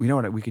still work. You know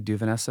what we could do,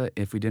 Vanessa?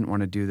 If we didn't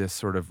want to do this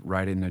sort of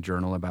write in a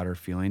journal about our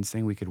feelings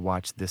thing, we could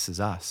watch This Is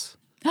Us,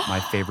 my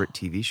favorite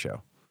TV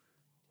show.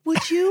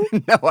 Would you?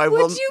 No, I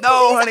will.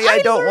 No, honey,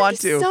 I don't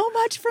want to. So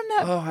much from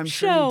that show. Oh, I'm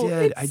sure you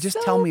did.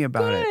 Just tell me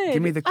about it.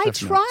 Give me the cliff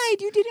notes. I tried.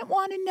 You didn't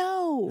want to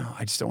know. No,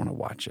 I just don't want to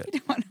watch it. You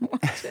didn't want to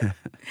watch it.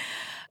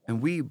 And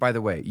we, by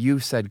the way, you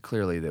said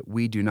clearly that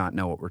we do not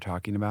know what we're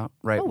talking about,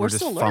 right? Oh, we're just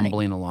still learning.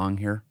 fumbling along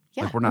here.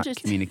 Yeah, like we're not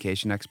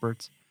communication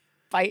experts.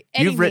 By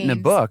any You've written a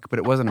means. book, but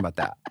it wasn't about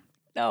that.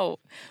 No,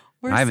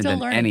 I haven't still done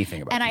learning.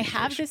 anything about And I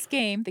communication. have this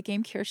game, the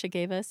game Kirsha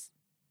gave us.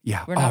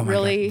 Yeah. We're not my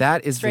really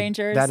God. That is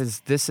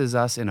strangers. This is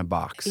us in a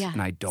box. Yeah.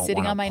 And I don't Sitting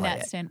want to on my play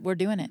nightstand. We're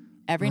doing it.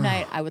 Every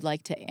night I would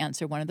like to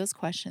answer one of those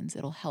questions.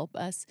 It'll help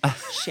us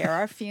share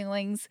our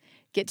feelings,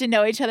 get to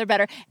know each other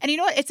better. And you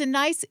know what? It's a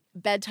nice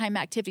bedtime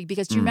activity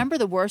because do you remember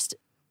the worst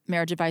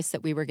marriage advice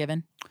that we were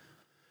given?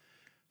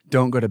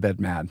 Don't go to bed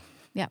mad.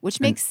 Yeah, which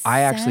makes sense. I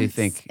actually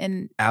think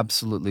and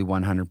absolutely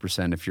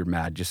 100% if you're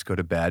mad, just go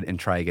to bed and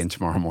try again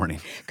tomorrow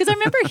morning. because I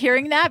remember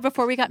hearing that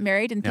before we got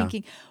married and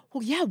thinking,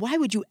 well, yeah, why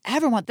would you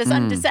ever want the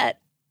sun to set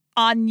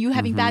on you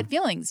having bad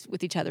feelings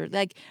with each other?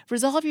 Like,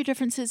 resolve your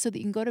differences so that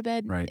you can go to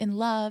bed in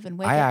love and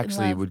wake up in I love.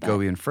 actually would go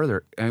even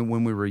further. And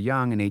when we were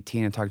young and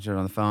 18 and talked to each other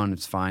on the phone,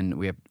 it's fine.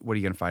 What are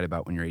you going to fight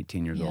about when you're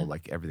 18 years old?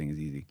 Like, everything is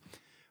easy.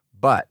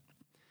 But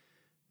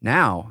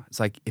now it's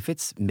like, if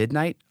it's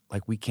midnight,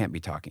 like, we can't be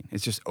talking.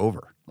 It's just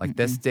over. Like,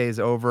 this day is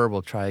over.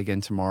 We'll try again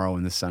tomorrow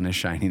when the sun is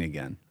shining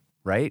again.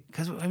 Right?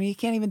 Because, I mean, you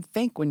can't even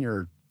think when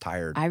you're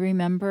tired. I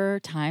remember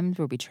times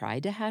where we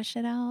tried to hash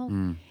it out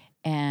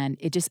and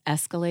it just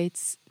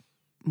escalates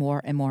more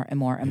and more and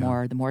more and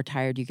more. The more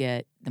tired you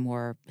get, the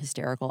more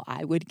hysterical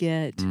I would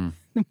get, the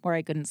more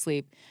I couldn't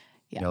sleep.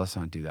 Yeah, let's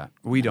not do that.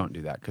 We don't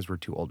do that because we're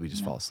too old. We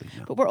just fall asleep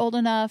now. But we're old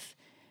enough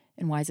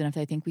and wise enough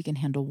that I think we can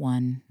handle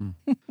one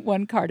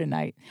card a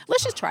night.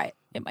 Let's just try it.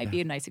 It might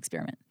be a nice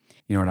experiment.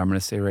 You know what I'm going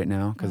to say right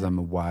now? Because I'm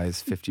a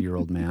wise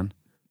 50-year-old man.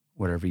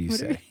 Whatever you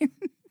say.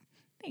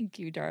 Thank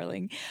you,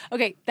 darling.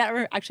 Okay,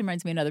 that actually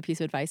reminds me of another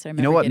piece of advice I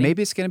remember You know what? getting.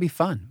 Maybe it's going to be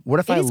fun.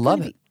 What if I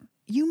love it?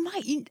 You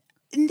might.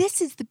 And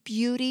this is the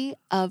beauty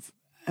of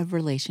a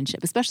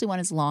relationship, especially one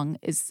as long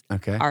as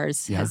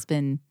ours has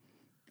been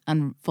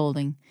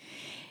unfolding,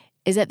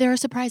 is that there are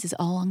surprises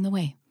all along the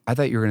way. I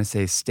thought you were going to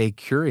say stay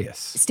curious.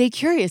 Stay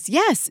curious,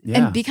 yes.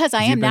 Yeah. And because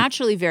I am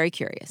naturally very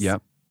curious.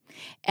 Yep.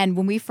 And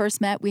when we first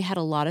met, we had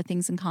a lot of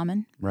things in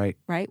common. Right.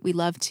 Right? We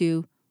love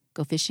to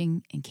go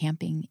fishing and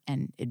camping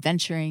and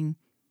adventuring.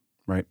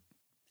 Right.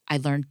 I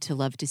learned to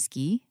love to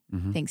ski,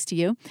 thanks to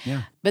you.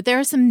 Yeah. But there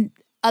are some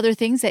other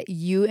things that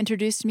you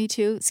introduced me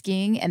to,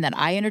 skiing, and then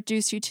I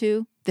introduced you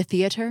to, the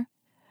theater,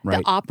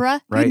 the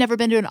opera. Right. You'd never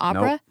been to an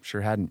opera? Nope,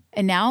 sure hadn't.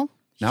 And now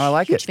I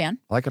like huge it. Fan.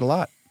 I like it a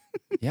lot.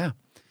 Yeah.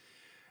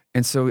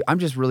 And so I'm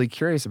just really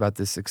curious about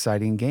this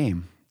exciting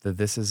game, the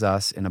This Is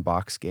Us in a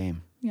Box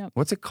game. Yep.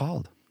 What's it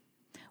called?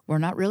 We're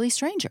not really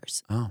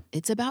strangers. Oh.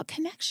 It's about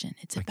connection.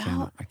 It's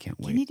about I can't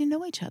wait. getting to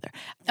know each other.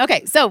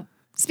 Okay, so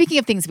speaking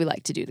of things we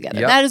like to do together,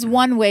 Yep. that is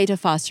one way to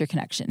foster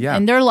connection. Yeah.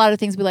 And there are a lot of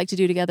things we like to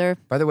do together.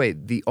 By the way,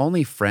 the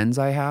only friends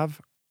I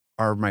have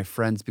are my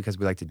friends because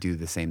we like to do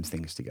the same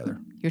things together.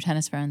 Your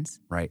tennis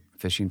friends, Right.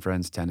 Fishing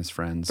friends, tennis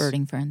friends.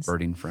 birding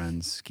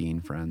friends. Skiing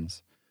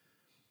friends.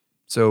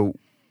 So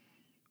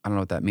I don't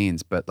know what that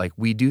means, but like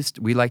we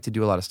like to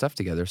do a lot of stuff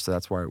together. So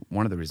that's why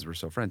one of the reasons we're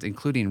so friends,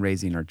 including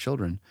raising our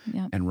children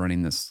and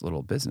running this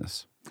little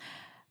business.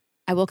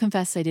 I will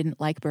confess I didn't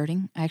like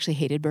birding. I actually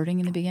hated birding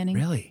in the beginning.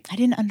 Really? I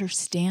didn't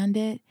understand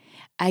it.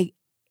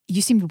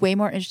 You seemed way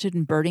more interested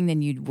in birding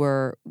than you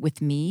were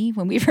with me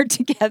when we were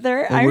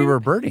together. Well, we were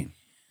birding.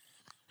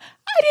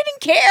 I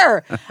didn't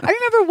care. I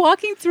remember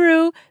walking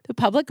through the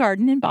public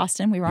garden in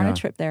Boston. We were on a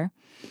trip there.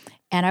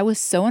 And I was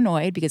so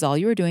annoyed because all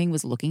you were doing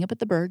was looking up at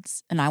the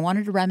birds. And I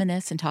wanted to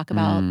reminisce and talk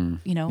about,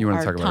 You want our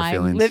to talk about our time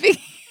feelings? living.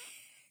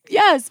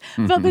 Yes,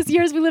 about those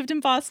years we lived in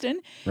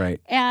Boston.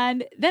 Right.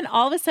 And then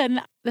all of a sudden,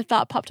 the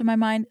thought popped in my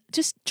mind,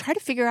 just try to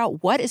figure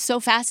out what is so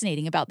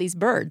fascinating about these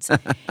birds.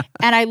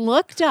 And I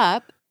looked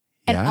up,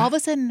 and all of a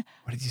sudden,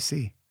 what did you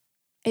see?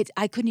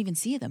 I couldn't even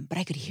see them, but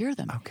I could hear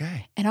them.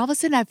 Okay. And all of a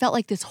sudden, I felt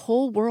like this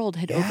whole world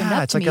had opened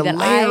up it's to like me. a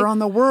layer on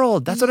the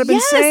world. That's what I've been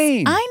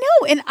saying. I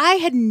know. And I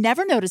had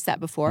never noticed that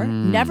before,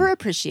 never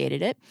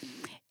appreciated it.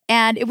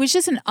 And it was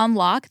just an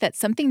unlock that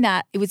something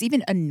that it was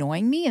even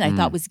annoying me and I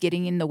thought was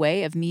getting in the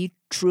way of me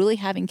truly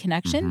having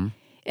connection.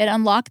 it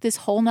unlocked this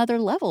whole nother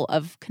level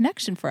of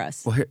connection for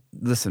us. Well,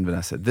 listen,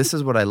 Vanessa, this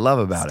is what I love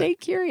about it. Stay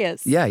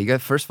curious. Yeah, you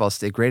got, first of all,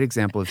 a great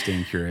example of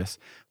staying curious.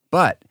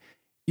 But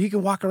you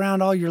can walk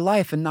around all your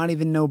life and not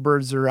even know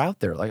birds are out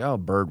there. Like, oh,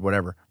 bird,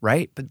 whatever,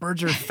 right? But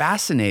birds are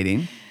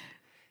fascinating.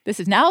 This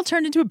has now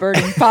turned into a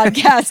birding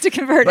podcast to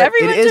convert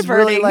everyone to birding. It is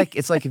really like,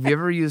 it's like if you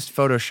ever used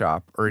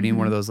Photoshop or any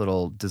one of those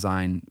little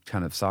design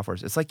kind of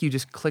softwares, it's like you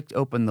just clicked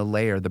open the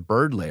layer, the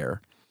bird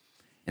layer,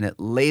 and it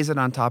lays it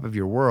on top of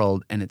your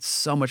world, and it's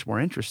so much more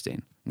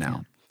interesting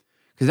now.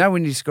 Because now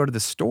when you just go to the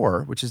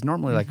store, which is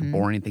normally like a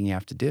boring thing you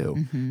have to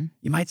do,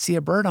 you might see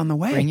a bird on the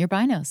way. Bring your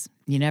binos.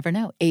 You never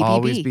know. ABB.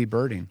 Always be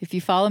birding. If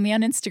you follow me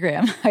on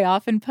Instagram, I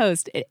often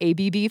post an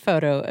ABB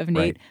photo of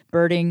Nate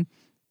birding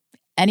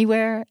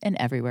anywhere and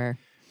everywhere.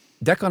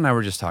 Declan and I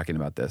were just talking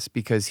about this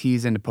because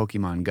he's into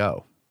Pokemon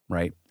Go,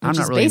 right? Which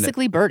is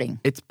basically birding.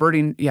 It's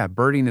birding. Yeah,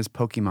 birding is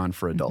Pokemon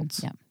for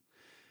adults. Yeah.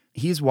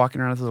 He's walking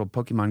around with a little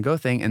Pokemon Go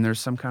thing, and there's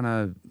some kind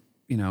of,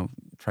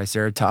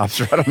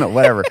 Triceratops or I don't know,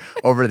 whatever,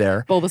 over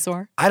there.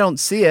 Bulbasaur. I don't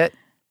see it,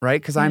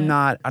 right? Because I don't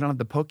have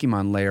the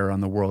Pokemon layer on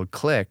the world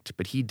clicked,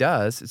 but he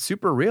does. It's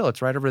super real.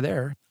 It's right over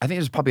there. I think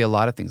there's probably a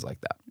lot of things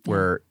like that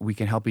where we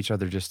can help each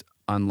other just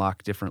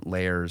unlock different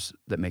layers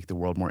that make the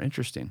world more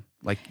interesting.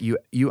 Like you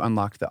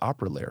unlocked the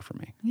opera layer for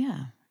me.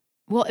 Yeah.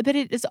 Well, but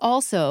it is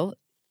also,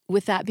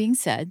 with that being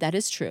said, that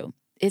is true.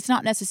 It's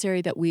not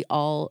necessary that we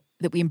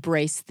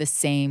embrace the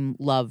same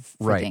love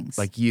for things.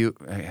 Like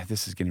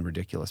this is getting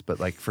ridiculous, but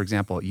like, for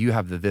example, you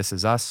have the This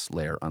Is Us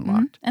layer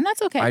unlocked. And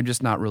that's okay. I'm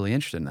just not really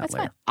interested in that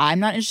layer. Fine. I'm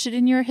not interested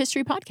in your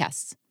history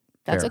podcasts.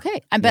 That's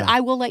okay. But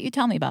I will let you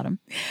tell me about them.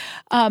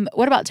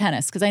 What about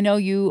tennis? Because I know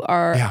you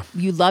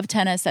love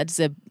tennis. That's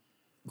a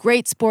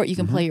great sport. You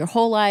can play your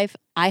whole life.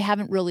 I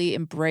haven't really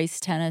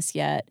embraced tennis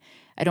yet.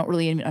 I don't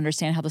really even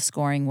understand how the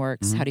scoring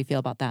works. How do you feel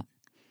about that?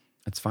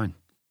 That's fine.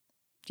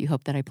 Do you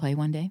hope that I play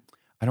one day?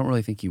 I don't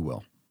really think you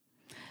will.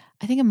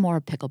 I think I'm more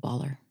a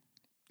pickleballer.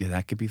 Yeah,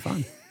 that could be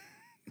fun.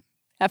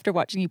 After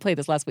watching you play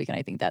this last weekend,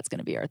 I think that's going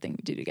to be our thing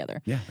we do together.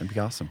 Yeah, that'd be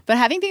awesome. But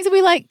having things that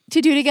we like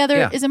to do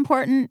together is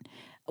important.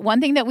 One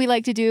thing that we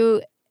like to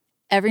do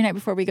every night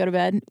before we go to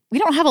bed, we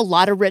don't have a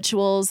lot of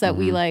rituals that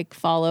we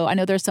follow. I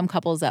know there's some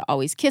couples that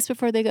always kiss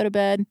before they go to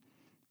bed.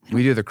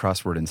 We do the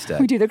crossword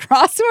instead. We do the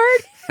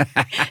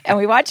crossword and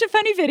we watch a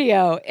funny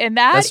video. And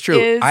that's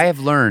true. I have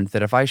learned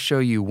that if I show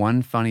you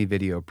one funny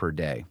video per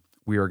day,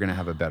 we are going to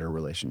have a better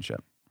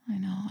relationship. I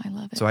know. I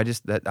love it. So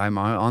I'm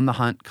on the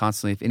hunt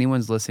constantly. If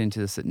anyone's listening to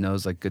this that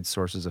knows like good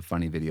sources of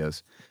funny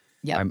videos,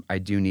 I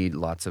do need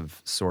lots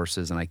of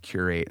sources, and I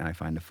curate and I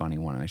find a funny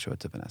one and I show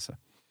it to Vanessa.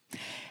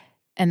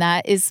 And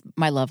that is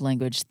my love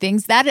language.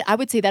 Things that I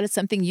would say that is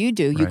something you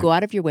do. You go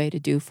out of your way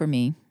to do for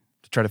me.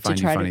 To try to find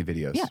you funny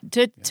videos. Yeah,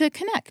 to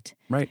connect.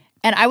 Right.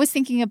 And I was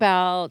thinking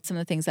about some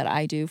of the things that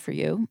I do for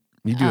you.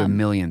 You do a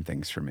million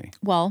things for me.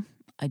 Well,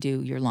 I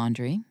do your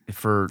laundry.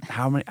 For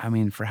how many? I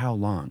mean, for how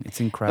long? It's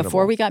incredible.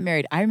 Before we got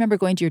married, I remember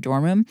going to your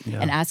dorm room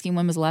and asking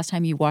when was the last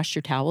time you washed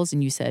your towels,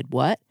 and you said,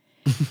 what?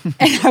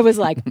 And I was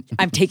like,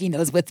 I'm taking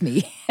those with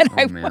me. And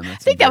I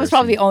think that was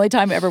probably the only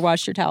time I ever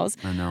washed your towels.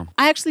 I know.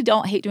 I actually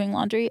don't hate doing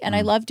laundry, and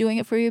I love doing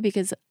it for you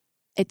because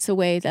it's a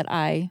way that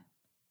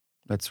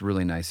That's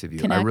really nice of you.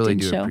 I really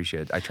do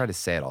appreciate it. I try to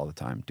say it all the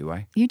time. Do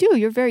I? You do.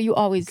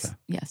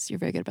 Yes, you're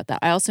very good about that.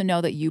 I also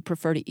know that you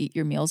prefer to eat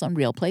your meals on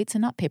real plates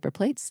and not paper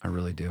plates. I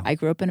really do. I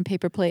grew up in a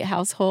paper plate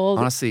household.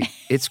 Honestly,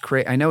 it's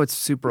crazy. I know it's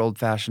super old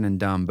fashioned and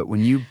dumb, but when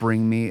you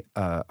bring me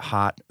a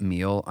hot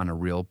meal on a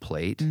real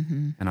plate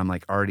and I'm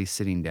like already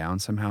sitting down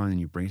somehow and then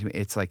you bring it to me,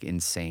 it's like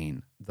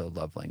insane the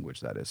love language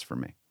that is for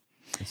me.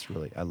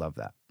 I love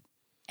that.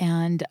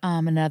 And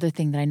another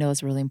thing that I know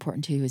is really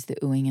important to you is the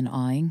oohing and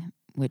awing,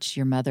 which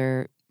your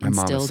mother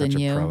instilled in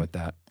you. My mom is such a pro at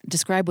that.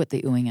 Describe what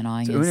the oohing and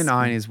awing is. Oohing and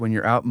awing is when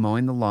you're out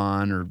mowing the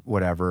lawn or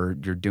whatever,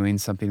 you're doing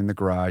something in the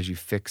garage, you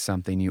fix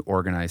something, you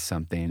organize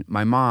something.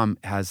 My mom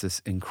has this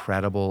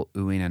incredible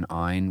oohing and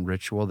awing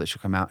ritual that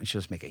she'll come out and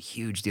she'll just make a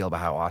huge deal about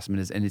how awesome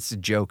it is. And it's a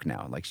joke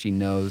now. Like she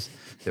knows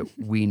that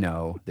we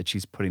know that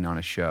she's putting on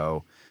a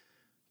show,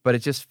 but it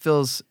just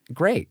feels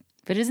great.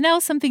 But it's now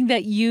something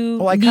that you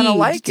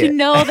need to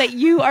know that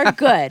you are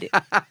good.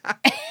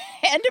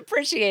 And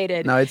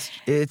appreciated. No,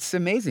 it's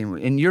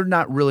amazing. And you're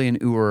not really an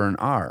ooh or an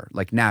r,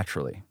 like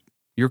naturally.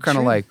 You're kind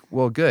of like,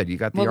 well, good. You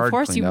got the yard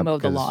cleaned up. Of course you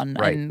mowed the lawn.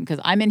 Right. Because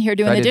I'm in here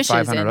doing the dishes.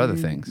 500 other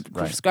things.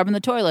 Right. Scrubbing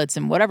the toilets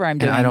and whatever I'm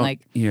doing.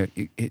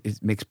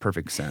 It makes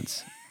perfect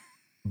sense.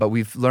 But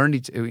we've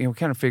learned, we're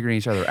kind of figuring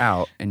each other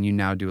out, and you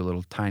now do a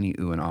little tiny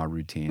ooh and ah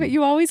routine. But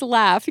you always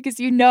laugh because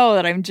you know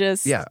that I'm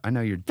just... Yeah, I know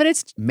you're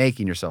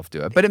making yourself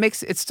do it. But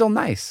it's still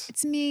nice.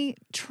 It's me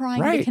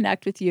trying to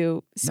connect with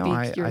you,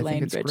 speak your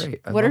language. Think it's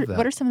great.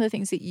 What are some of the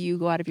things that you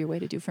go out of your way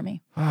to do for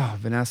me? Oh,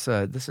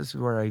 Vanessa, this is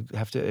where I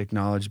have to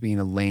acknowledge being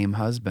a lame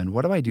husband.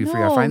 What do I do for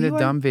you? I find the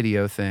dumb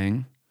video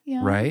thing,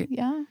 right?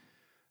 Yeah.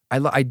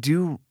 I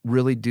do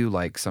really do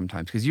like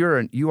sometimes, because you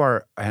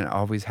are and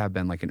always have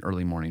been like an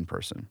early morning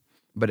person.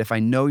 But if I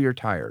know you're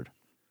tired,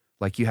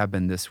 like you have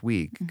been this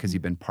week, because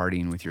you've been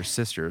partying with your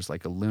sisters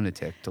like a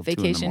lunatic till 2 a.m.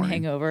 Vacation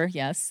hangover,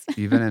 yes.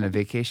 You've been in a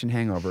vacation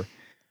hangover.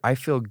 I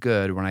feel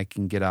good when I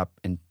can get up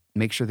and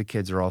make sure the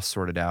kids are all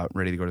sorted out,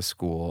 ready to go to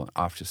school,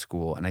 off to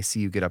school, and I see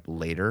you get up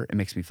later. It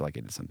makes me feel like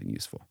I did something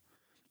useful.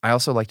 I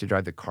also like to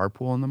drive the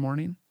carpool in the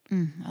morning.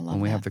 I love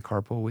when we that. have the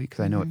carpool week,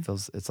 because I know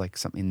it's like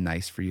something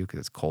nice for you because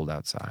it's cold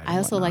outside. I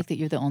also like that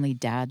you're the only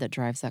dad that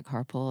drives that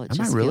carpool. It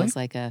just really? feels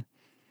like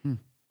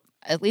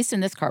at least in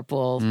this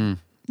carpool,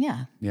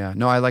 yeah. Yeah.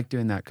 No, I like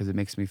doing that because it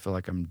makes me feel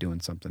like I'm doing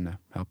something to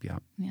help you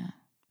out. Yeah.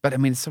 But I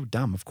mean, it's so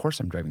dumb. Of course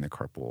I'm driving the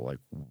carpool. Like,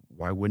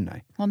 why wouldn't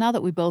I? Well, now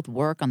that we both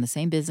work on the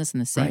same business in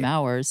the same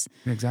hours.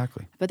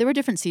 Exactly. But there were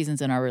different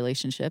seasons in our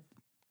relationship.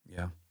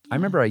 Yeah. I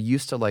remember I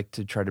used to like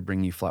to try to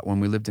bring you flowers when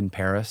we lived in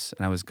Paris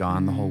and I was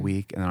gone the whole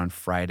week. And then on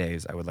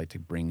Fridays, I would like to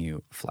bring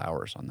you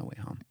flowers on the way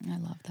home. I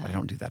love that. But I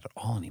don't do that at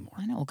all anymore.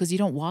 I know, because you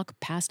don't walk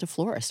past a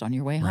florist on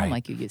your way home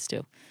like you used to.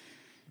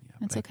 Yeah,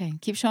 That's okay.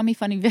 Keep showing me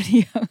funny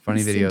videos.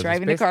 Funny videos.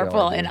 Driving the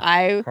carpool. And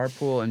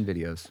carpool and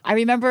videos. I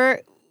remember,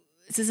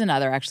 this is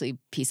another actually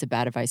piece of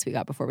bad advice we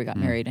got before we got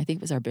married. I think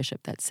it was our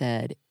bishop that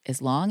said,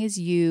 as long as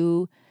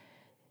you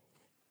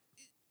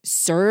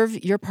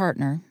serve your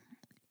partner,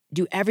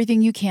 do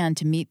everything you can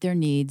to meet their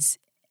needs,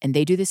 and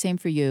they do the same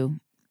for you,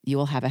 you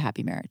will have a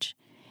happy marriage.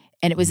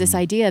 And it was this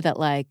idea that,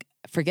 like,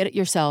 forget it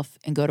yourself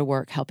and go to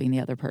work helping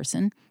the other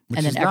person, Which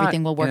and then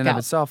everything will work in and out. of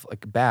itself,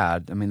 like,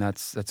 bad. I mean,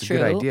 that's a True.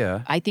 good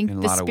idea. I think in a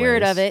the lot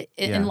spirit ways. of it,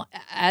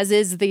 as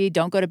is the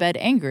don't go to bed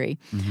angry.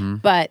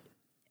 But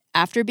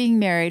after being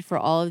married for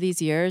all of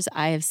these years,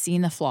 I have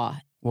seen the flaw.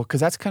 Well, because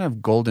that's kind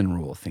of golden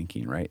rule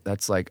thinking, right?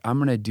 That's like, I'm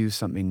going to do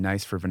something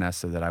nice for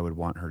Vanessa that I would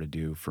want her to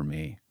do for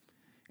me.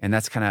 And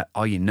that's kind of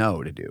all you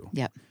know to do.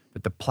 Yep.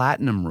 But the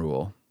platinum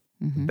rule,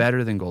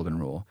 better than golden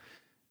rule,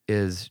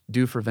 is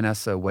do for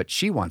Vanessa what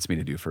she wants me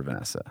to do for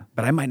Vanessa.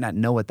 But I might not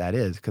know what that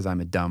is because I'm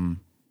a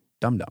dumb.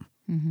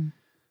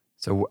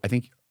 So I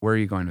think, where are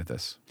you going with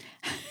this?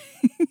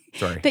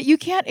 Sorry. That you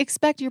can't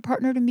expect your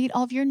partner to meet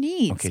all of your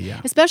needs. Okay,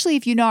 yeah. Especially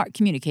if you're not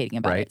communicating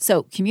about Right. it.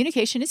 So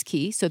communication is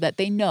key so that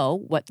they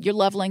know what your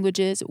love language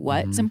is,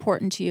 what's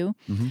important to you.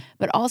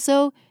 But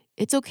also,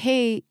 it's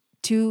okay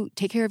to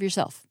take care of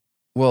yourself.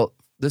 Well,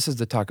 this is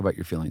the talk about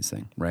your feelings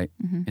thing, right?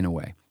 In a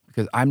way.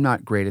 Because I'm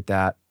not great at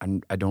that.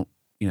 I don't,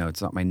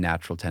 it's not my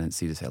natural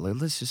tendency to say,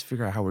 let's just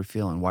figure out how we're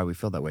feeling, why we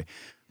feel that way.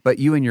 But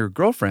you and your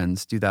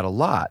girlfriends do that a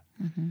lot.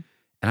 And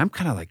I'm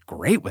kind of like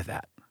great with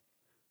that,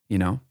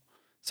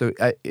 So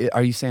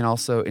are you saying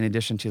also, in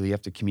addition to you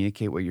have to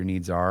communicate what your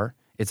needs are,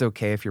 it's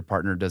okay if your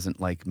partner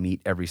doesn't like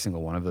meet every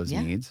single one of those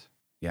needs?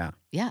 Yeah.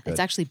 Yeah, Good. it's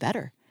actually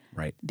better.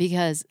 Right.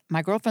 Because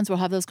my girlfriends will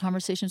have those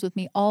conversations with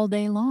me all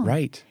day long.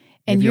 Right.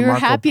 And you have you're your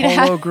Marco happy to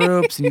Polo have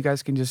groups, and you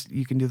guys can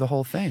you can do the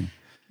whole thing.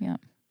 Yeah.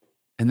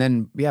 And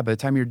then, by the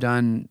time you're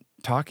done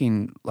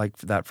talking like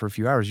that for a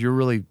few hours, you're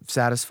really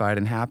satisfied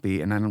and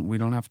happy, and we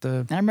don't have to.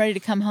 And I'm ready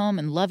to come home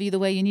and love you the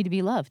way you need to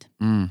be loved.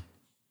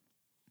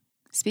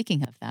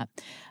 Speaking of that,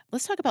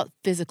 let's talk about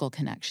physical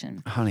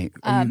connection. Honey,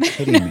 are you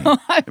kidding me?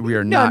 We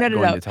are not going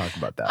to talk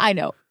about that. I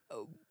know.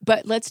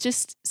 But let's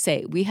just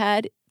say we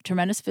had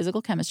tremendous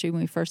physical chemistry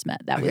when we first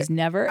met. That was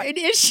never an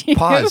issue.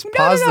 Pause the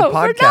podcast.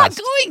 We're not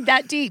going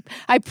that deep.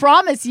 I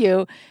promise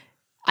you.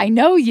 I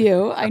know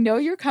you. I know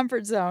your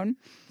comfort zone.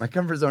 My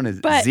comfort zone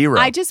is but 0.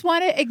 I just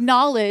want to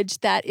acknowledge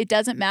that it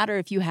doesn't matter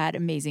if you had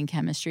amazing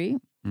chemistry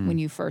when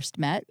you first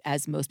met,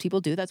 as most people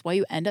do. That's why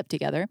you end up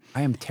together.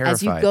 I am terrified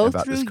as you go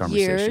about through this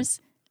conversation. years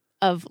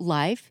of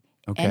life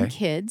and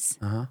kids,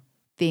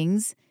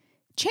 things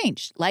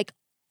change, like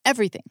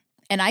everything.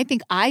 And I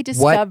think I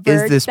discovered what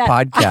is this that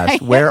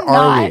podcast? Where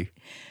are we?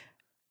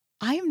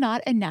 I am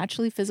not a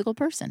naturally physical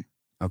person.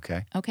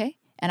 Okay. Okay.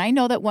 And I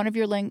know that one of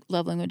your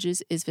love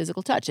languages is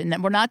physical touch. And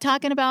then we're not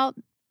talking about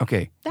that.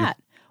 Okay.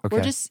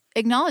 We're just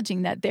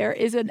acknowledging that there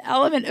is an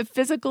element of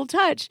physical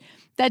touch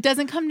that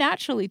doesn't come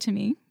naturally to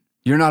me.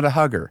 You're not a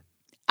hugger.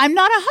 I'm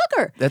not a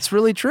hugger. That's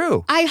really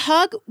true. I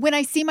hug when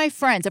I see my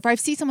friends. If I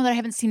see someone that I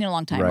haven't seen in a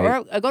long time,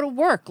 or I go to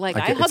work, I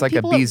hug it's like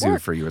people a bisou at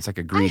work. for you. It's like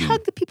a greeting. I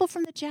hugged the people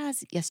from the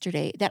jazz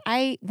yesterday.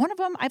 One of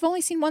them I've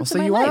only seen once so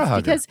in my you life. are a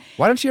hugger. Because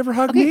why don't you ever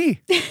hug me?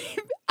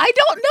 I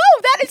don't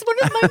know. That is one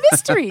of my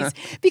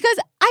mysteries because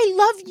I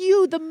love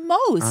you the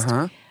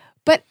most.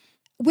 But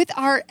with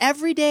our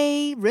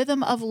everyday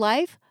rhythm of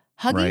life,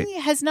 hugging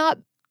has not.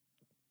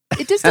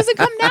 It just doesn't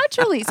come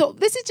naturally. So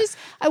this is just,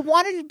 I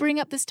wanted to bring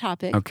up this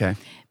topic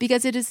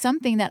because it is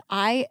something that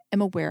I am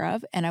aware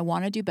of and I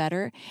want to do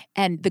better.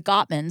 And the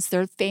Gottmans,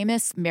 they're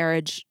famous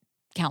marriage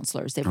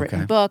counselors. They've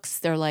written books.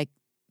 They're like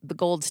the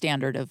gold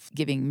standard of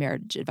giving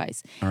marriage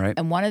advice. All right.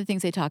 And one of the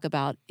things they talk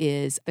about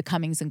is the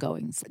comings and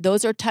goings.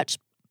 Those are touch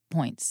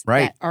points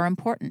that are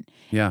important.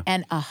 Yeah.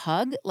 And a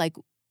hug, like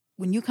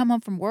when you come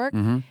home from work,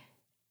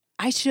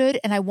 I should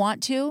and I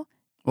want to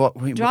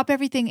drop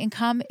everything and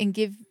come and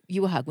give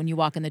you a hug when you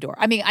walk in the door.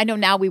 I mean, I know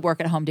now we work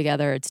at home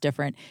together. It's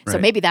different. So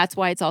maybe that's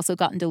why it's also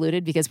gotten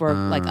diluted because we're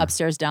like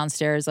upstairs,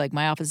 downstairs. Like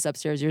my office is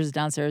upstairs, yours is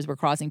downstairs. We're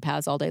crossing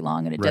paths all day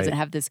long and it doesn't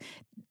have this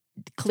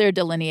clear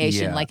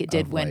delineation like it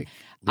did when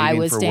I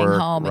was staying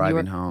home and you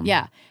were home.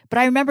 Yeah. But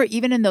I remember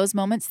even in those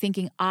moments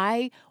thinking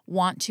I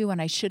want to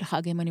and I should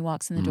hug him when he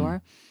walks in the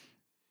door.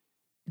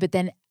 But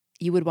then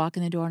you would walk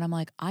in the door and I'm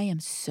like, I am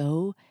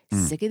so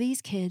sick of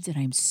these kids and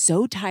I'm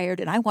so tired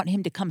and I want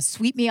him to come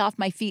sweep me off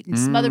my feet and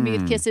smother me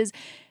with kisses.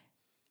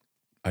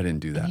 I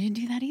didn't do that. And you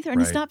didn't do that either.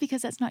 And it's not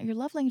because that's not your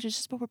love language. It's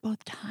just, but we're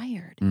both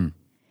tired.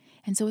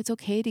 And so it's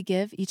okay to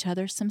give each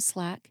other some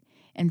slack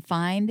and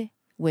find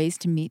ways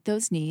to meet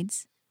those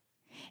needs.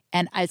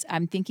 And as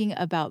I'm thinking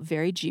about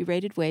very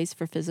G-rated ways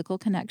for physical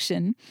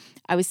connection,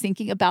 I was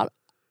thinking about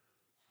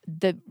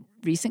the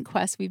recent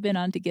quest we've been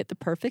on to get the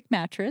perfect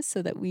mattress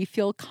so that we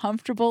feel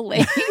comfortable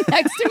laying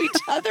next to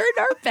each other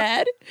in our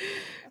bed.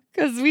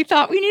 Because we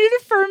thought we needed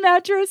a firm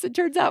mattress. It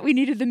turns out we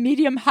needed the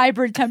medium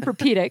hybrid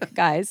Tempur-Pedic,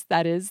 guys.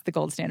 That is the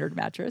gold standard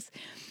mattress.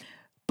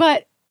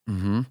 But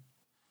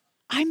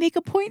I make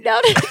a point now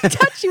to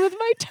touch you with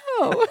my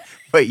toe.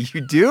 Wait,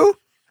 you do?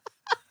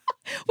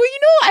 Well,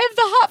 I have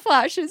the hot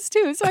flashes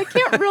too, so I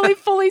can't really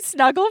fully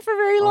snuggle for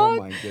very long.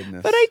 Oh my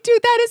goodness! But I do.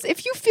 That is,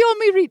 if you feel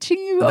me reaching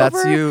you that's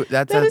over, you.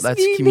 That's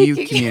me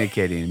you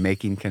communicating,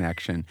 making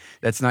connection.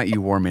 That's not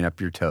you warming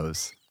up your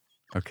toes.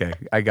 Okay,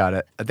 I got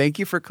it. Thank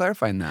you for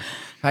clarifying that.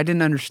 I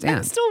didn't understand.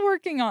 I'm still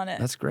working on it.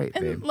 That's great,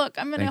 and babe. Look,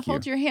 I'm going to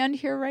hold your hand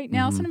here right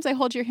now. Sometimes I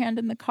hold your hand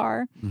in the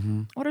car.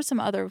 What are some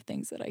other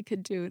things that I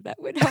could do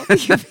that would help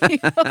you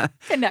feel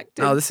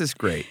connected? Oh, this is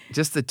great.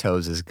 Just the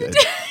toes is good.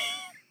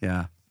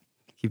 Yeah.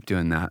 Keep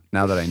doing that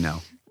now that I know.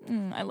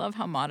 I love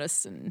how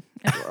modest and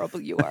adorable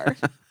you are.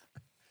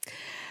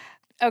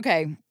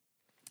 Okay.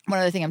 One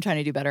other thing I'm trying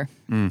to do better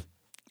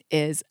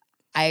is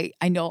I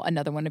know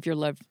another one of your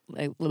love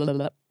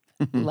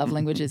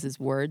languages is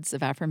words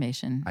of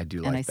affirmation. I do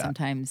like that. And I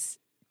sometimes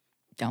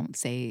don't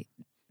say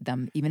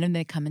them, even when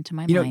they come into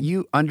my mind. mind.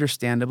 You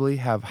understandably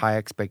have high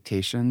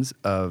expectations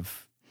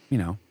of,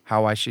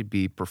 how I should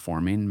be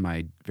performing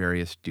my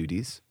various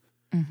duties.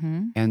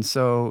 And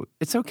so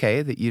it's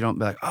okay that you don't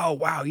be like, oh,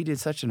 wow, you did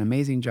such an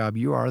amazing job.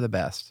 You are the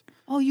best.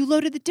 Oh, you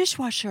loaded the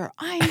dishwasher.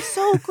 I'm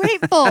so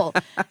grateful.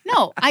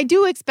 No, I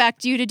do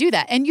expect you to do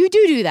that. And you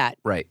do that.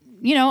 Right.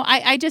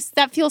 I just,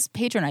 that feels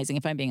patronizing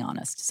if I'm being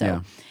honest.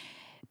 So,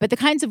 But the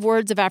kinds of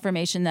words of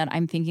affirmation that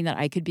I'm thinking that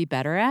I could be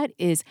better at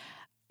is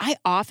I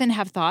often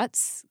have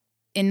thoughts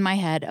in my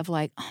head of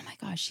like, oh my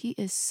gosh, he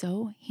is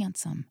so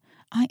handsome.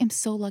 I am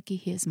so lucky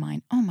he is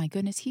mine. Oh my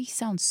goodness, he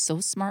sounds so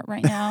smart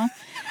right now.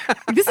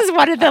 This is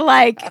one of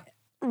the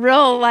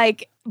real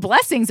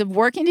blessings of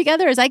working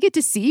together is I get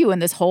to see you in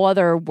this whole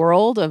other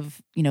world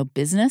of,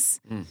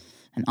 business and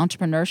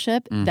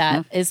entrepreneurship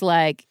that is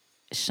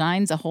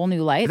shines a whole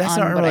new light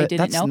on what I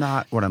didn't know. That's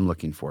not what I'm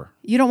looking for.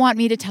 You don't want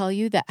me to tell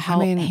you that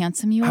how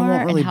handsome you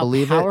are and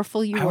how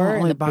powerful you were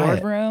in the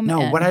boardroom.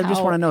 No, what I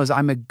just want to know is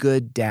I'm a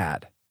good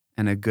dad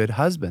and a good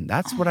husband.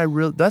 That's what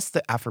that's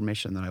the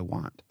affirmation that I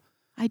want.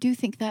 I do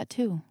think that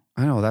too.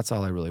 I know, that's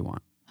all I really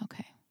want.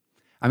 Okay.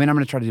 I mean, I'm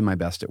going to try to do my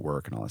best at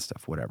work and all that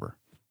stuff, whatever.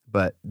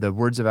 But the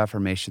words of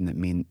affirmation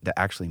that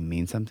actually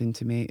mean something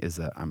to me is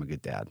that I'm a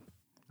good dad.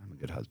 I'm a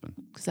good husband.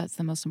 Because that's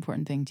the most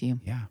important thing to you.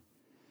 Yeah.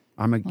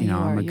 I'm a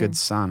good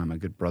son. I'm a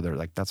good brother.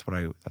 That's what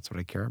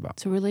I care about.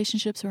 So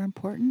relationships are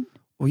important?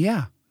 Well,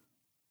 yeah.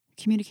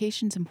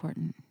 Communication's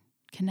important.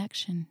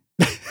 Connection.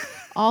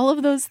 All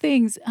of those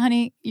things.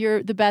 Honey,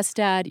 you're the best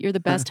dad. You're the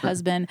best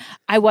husband.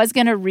 I was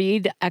going to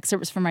read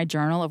excerpts from my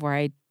journal of where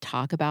I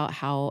talk about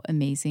how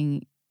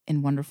amazing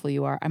and wonderful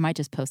you are. I might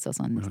just post those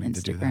on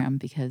Instagram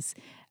because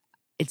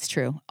it's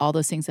true. All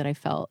those things that I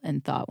felt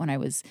and thought when I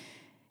was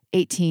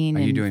 18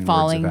 and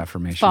falling, words of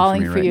affirmation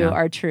falling for you now?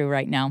 Are true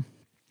right now.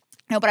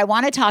 No, but I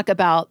want to talk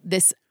about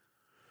this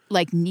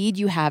need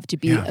you have to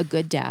be a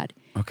good dad.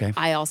 Okay.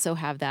 I also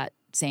have that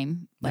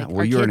same,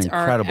 well, you're an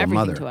incredible everything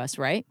mother to us,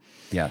 right?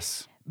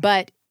 Yes.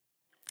 But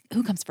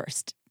who comes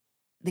first?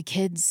 The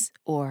kids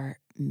or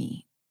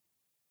me?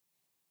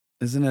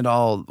 Isn't it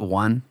all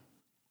one?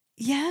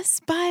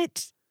 Yes,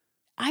 but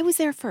I was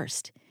there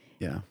first.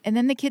 Yeah. And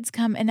then the kids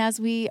come, and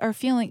as we are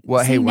feeling,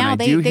 well, hey, when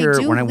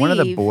when one of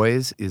the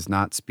boys is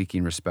not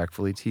speaking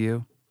respectfully to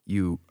you,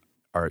 you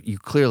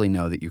clearly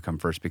know that you come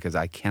first because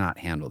I cannot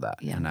handle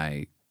that, and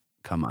I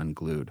come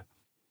unglued.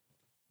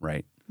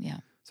 Right. Yeah.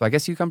 So I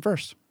guess you come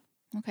first.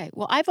 Okay.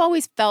 Well, I've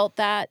always felt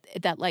that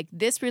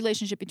this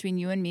relationship between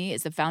you and me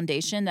is the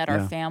foundation that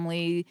our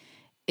family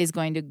is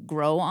going to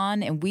grow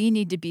on, and we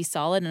need to be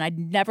solid. And I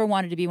never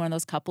wanted to be one of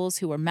those couples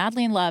who were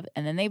madly in love,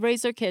 and then they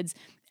raised their kids,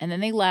 and then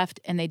they left,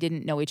 and they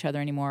didn't know each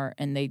other anymore,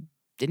 and they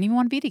didn't even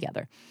want to be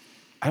together.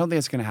 I don't think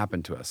it's going to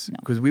happen to us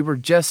because we were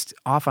just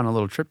off on a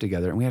little trip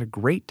together, and we had a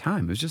great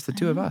time. It was just the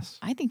two of us.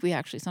 I think we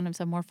actually sometimes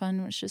have more fun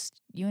when it's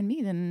just you and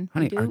me than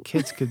Honey, we do. Our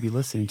kids could be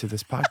listening to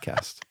this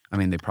podcast. I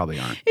mean, they probably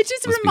aren't. It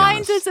just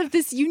reminds us of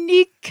this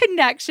unique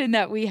connection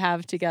that we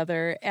have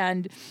together.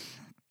 And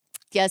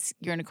yes,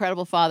 you're an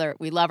incredible father.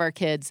 We love our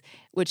kids,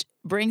 which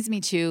brings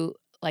me to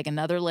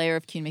another layer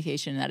of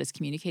communication, and that is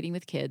communicating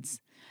with kids.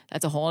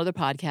 That's a whole other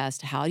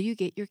podcast. How do you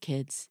get your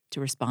kids to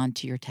respond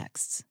to your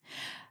texts?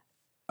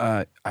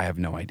 I have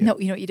no idea. No,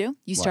 you know what you do?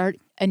 You start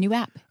a new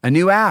app. A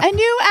new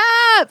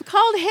app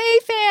called Hey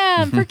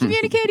Fam for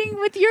communicating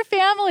with your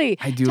family.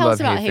 I do Tell love us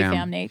about Hey Hey Fam.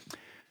 Fam, Nate.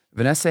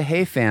 Vanessa,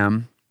 Hey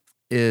Fam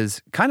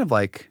is kind of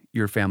like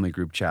your family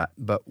group chat,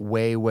 but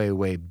way, way,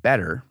 way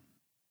better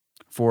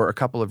for a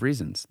couple of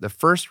reasons. The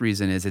first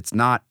reason is it's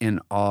not in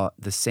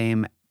the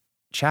same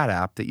chat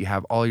app that you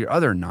have all your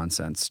other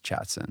nonsense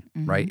chats in,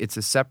 right? It's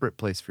a separate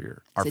place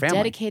for our family. It's a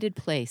dedicated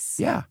place.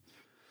 Yeah.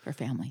 For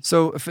family.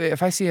 So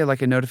if I see a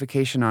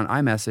notification on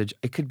iMessage,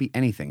 it could be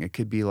anything. It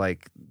could be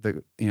like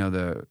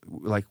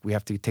we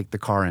have to take the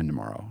car in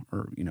tomorrow,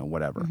 or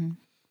whatever.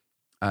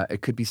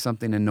 It could be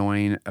something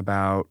annoying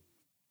about.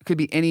 It could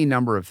be any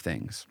number of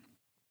things.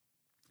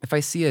 If I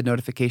see a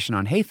notification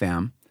on Hey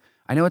Fam,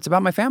 I know it's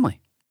about my family.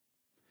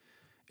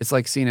 It's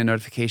like seeing a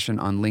notification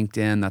on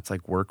LinkedIn that's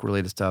like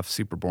work-related stuff,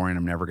 super boring.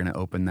 I'm never going to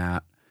open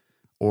that.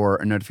 Or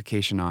a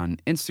notification on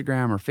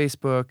Instagram or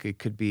Facebook. It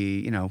could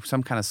be,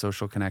 some kind of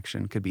social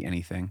connection. It could be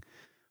anything.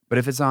 But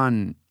if it's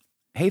on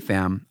Hey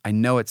Fam, I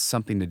know it's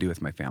something to do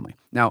with my family.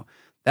 Now,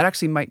 that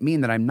actually might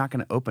mean that I'm not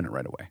going to open it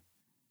right away.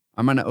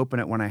 I'm going to open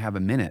it when I have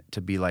a minute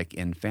to be like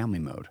in family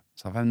mode.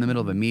 So if I'm in the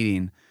middle of a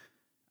meeting,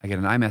 I get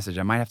an iMessage,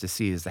 I might have to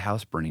see, is the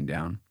house burning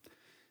down?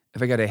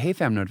 If I get a Hey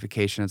Fam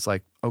notification, it's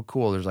like, oh,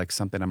 cool, there's like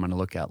something I'm going to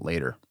look at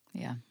later.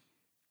 Yeah.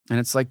 And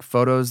it's like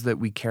photos that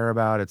we care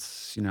about.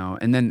 It's,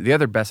 and then the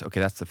other best, okay,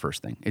 that's the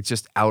first thing. It's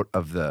just out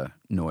of the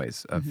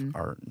noise of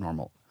our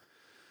normal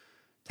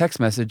text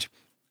message.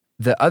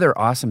 The other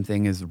awesome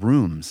thing is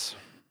rooms.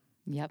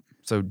 Yep.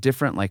 So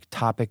different like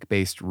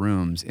topic-based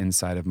rooms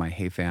inside of my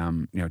Hey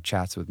Fam,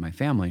 chats with my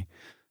family.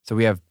 So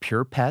we have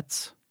Pure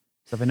Pets.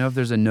 So if I know if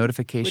there's a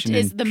notification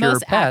Which is in the Pure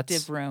most Pets,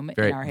 active room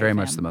very, in our Hey very Fam.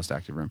 much the most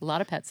active room. A lot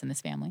of pets in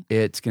this family.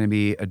 It's going to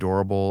be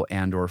adorable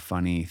and or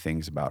funny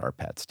things about our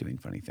pets doing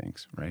funny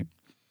things, right?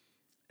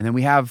 And then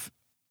we have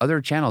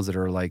other channels that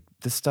are like,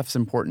 this stuff's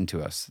important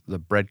to us. The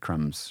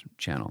breadcrumbs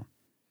channel,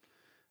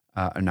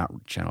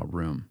 not channel,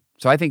 room.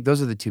 So I think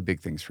those are the two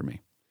big things for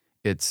me.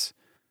 It's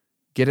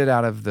get it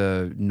out of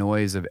the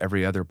noise of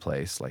every other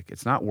place. Like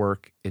it's not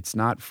work, it's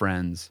not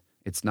friends,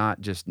 it's not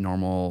just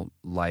normal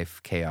life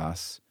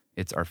chaos.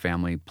 It's our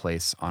family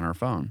place on our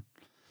phone.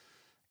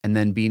 And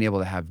then being able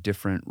to have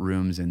different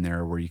rooms in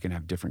there where you can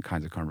have different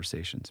kinds of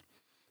conversations.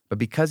 But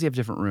because you have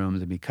different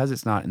rooms and because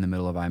it's not in the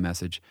middle of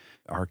iMessage,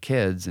 our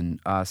kids and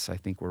us, I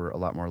think we're a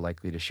lot more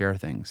likely to share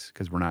things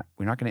because we're not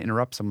going to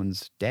interrupt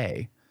someone's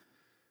day.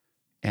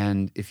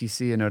 And if you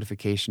see a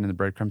notification in the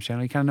breadcrumb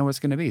channel, you kind of know what it's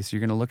going to be. So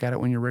you're going to look at it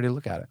when you're ready to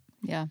look at it.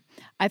 Yeah.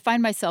 I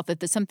find myself that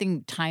there's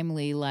something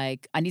timely,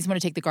 like I need someone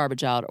to take the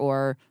garbage out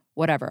or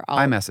whatever.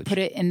 I'll iMessage. Put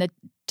it in the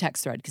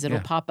text thread because it'll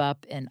pop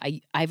up. And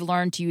I've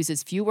learned to use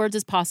as few words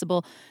as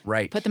possible.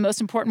 Right. Put the most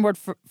important word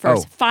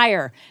first,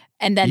 fire.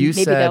 And then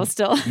they'll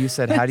still. You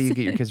said, how do you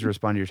get your kids to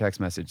respond to your text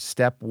message?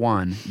 Step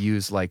 1,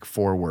 use like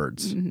 4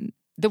 words. Mm-hmm.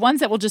 The ones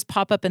that will just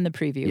pop up in the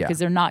preview because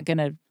they're not going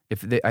to.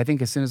 I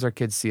think as soon as our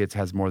kids see it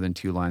has more than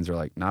 2 lines, they're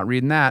like, not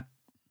reading that.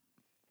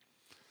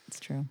 It's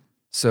true.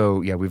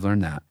 So yeah, we've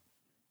learned that.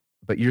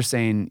 But you're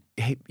saying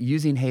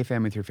using Hey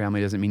Fam with your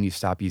family doesn't mean you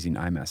stop using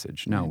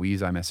iMessage. No, we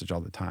use iMessage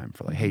all the time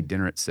for like, hey,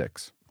 dinner at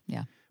 6.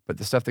 Yeah. But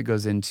the stuff that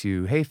goes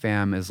into Hey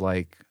Fam is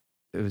like,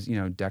 it was,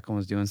 Declan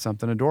was doing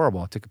something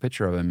adorable. I took a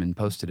picture of him and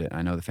posted it.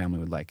 I know the family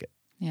would like it.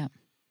 Yeah.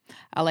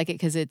 I like it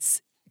because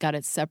it's got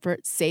its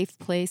separate, safe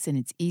place and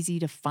it's easy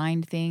to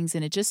find things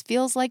and it just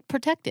feels like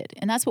protected.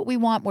 And that's what we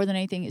want more than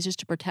anything is just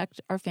to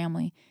protect our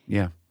family.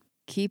 Yeah.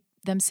 Keep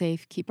them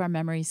safe, keep our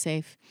memories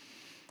safe.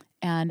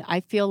 And I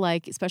feel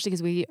like, especially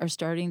because we are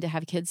starting to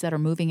have kids that are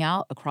moving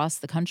out across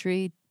the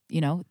country,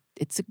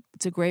 it's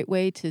a great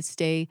way to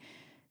stay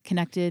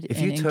connected. If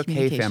you took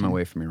Hey Fam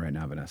away from me right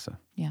now, Vanessa,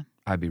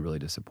 I'd be really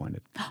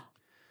disappointed.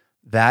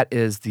 That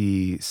is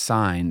the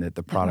sign that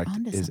the product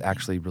is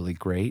actually really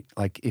great.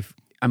 Like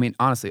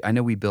honestly, I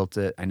know we built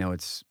it. I know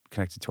it's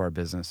connected to our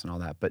business and all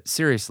that. But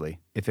seriously,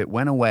 if it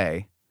went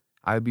away,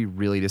 I would be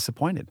really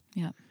disappointed.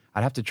 Yeah.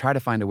 I'd have to try to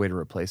find a way to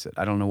replace it.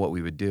 I don't know what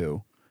we would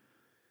do.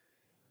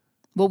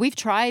 Well, we've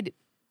tried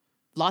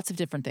lots of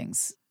different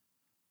things,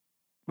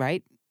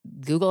 right?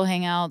 Google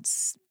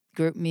Hangouts,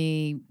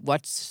 GroupMe,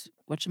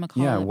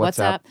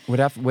 WhatsApp.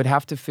 Would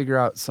have to figure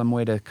out some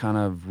way to kind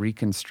of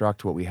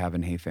reconstruct what we have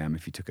in Hey Fam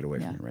if you took it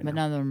away from me right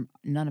now. But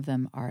none of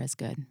them are as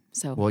good.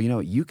 So well,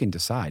 you can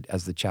decide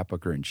as the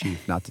chatbooker in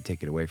chief not to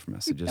take it away from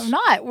us. So just I'm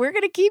not. We're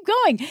going to keep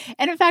going.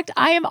 And in fact,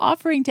 I am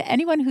offering to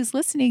anyone who's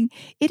listening,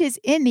 it is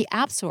in the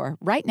App Store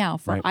right now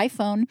for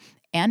iPhone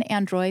and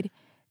Android.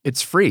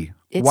 It's free.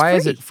 Why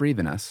is it free,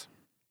 Vanessa?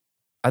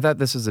 I thought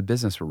this was a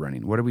business we're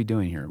running. What are we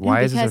doing here?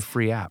 Why is this a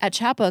free app? At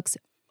Chatbooks,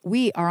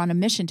 we are on a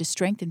mission to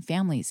strengthen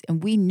families,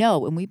 and we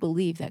know and we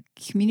believe that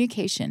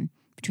communication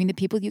between the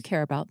people you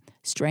care about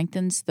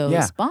strengthens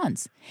those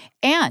bonds.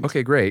 And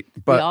okay, great.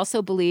 But we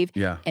also believe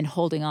in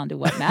holding on to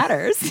what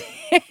matters.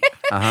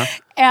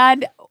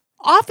 And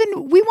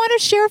often we want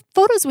to share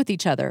photos with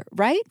each other,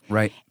 right?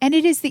 Right. And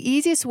it is the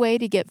easiest way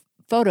to get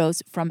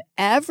photos from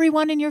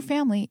everyone in your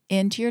family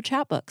into your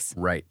Chatbooks.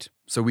 Right.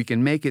 So we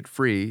can make it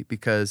free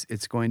because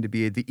it's going to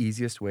be the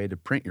easiest way to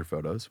print your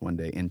photos one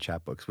day in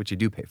Chatbooks, which you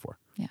do pay for.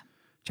 Yeah.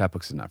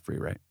 Chatbooks is not free,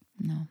 right?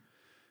 No.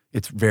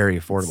 It's very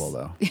affordable,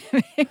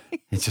 though.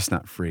 It's just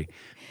not free.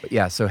 But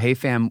yeah, so Hey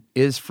Fam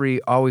is free,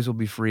 always will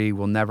be free.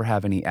 We'll never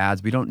have any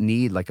ads. We don't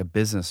need like a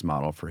business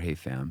model for Hey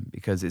Fam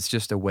because it's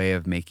just a way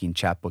of making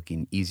chat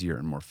booking easier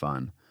and more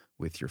fun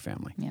with your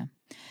family. Yeah.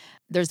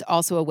 There's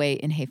also a way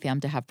in Hey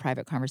Fam to have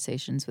private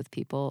conversations with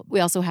people.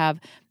 We also have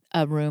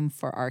a room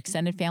for our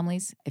extended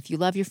families. If you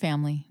love your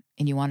family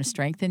and you want to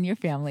strengthen your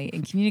family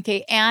and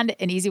communicate, and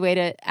an easy way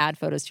to add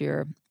photos to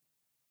your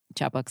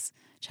Chatbooks,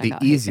 check The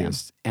out Hey Fam.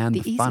 easiest and the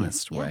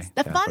funnest way. Yes,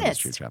 the to add photos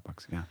funnest. to your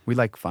Chatbooks. Yeah, we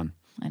like fun.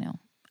 I know.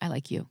 I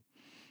like you.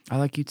 I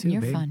like you too,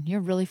 You're babe. fun. You're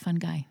a really fun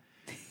guy.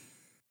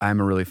 I'm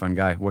a really fun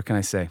guy. What can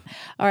I say?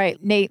 All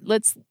right, Nate,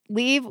 let's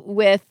leave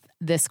with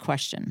this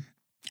question.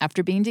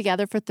 After being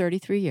together for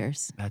 33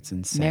 years, That's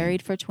insane.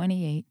 married for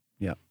 28,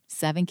 Yep.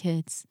 7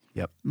 kids,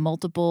 Yep.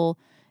 multiple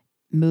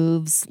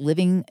moves,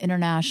 living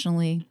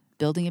internationally,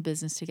 building a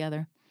business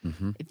together.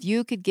 Mm-hmm. If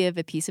you could give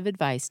a piece of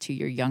advice to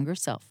your younger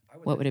self,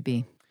 what would it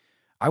be?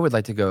 I would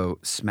like to go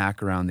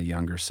smack around the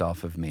younger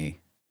self of me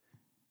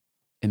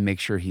and make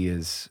sure he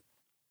is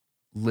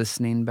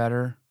listening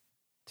better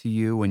to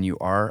you when you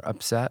are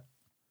upset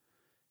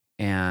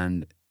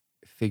and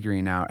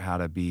figuring out how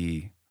to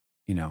be,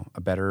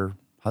 a better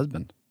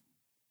husband.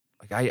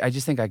 Like I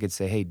just think I could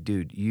say, hey,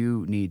 dude,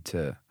 you need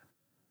to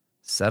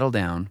settle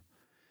down.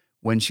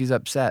 When she's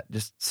upset,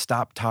 just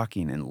stop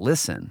talking and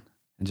listen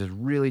and just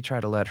really try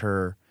to let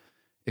her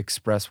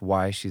express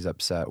why she's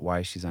upset,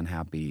 why she's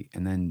unhappy,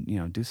 and then,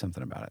 do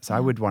something about it. So I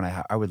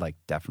would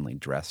definitely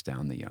dress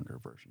down the younger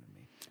version of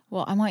me.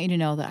 Well, I want you to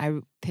know that I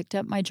picked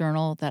up my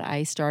journal that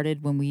I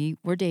started when we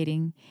were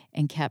dating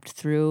and kept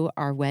through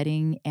our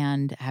wedding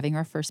and having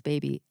our first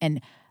baby.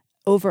 And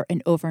over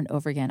and over and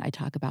over again, I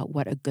talk about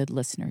what a good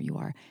listener you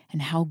are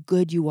and how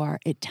good you are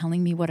at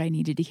telling me what I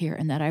needed to hear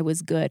and that I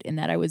was good and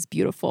that I was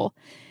beautiful.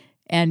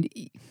 And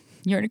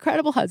you're an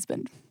incredible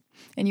husband.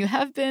 And you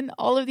have been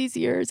all of these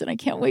years, and I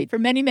can't wait for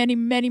many, many,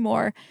 many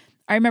more.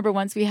 I remember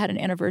once we had an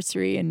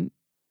anniversary, and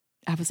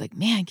I was like,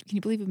 man, can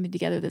you believe we've been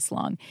together this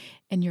long?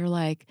 And you're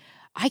like,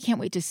 I can't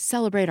wait to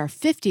celebrate our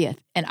 50th.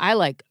 And I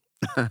like,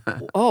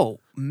 oh,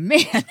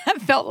 man,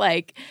 that felt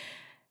like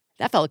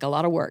a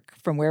lot of work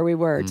from where we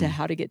were to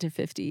how to get to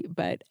 50.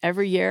 But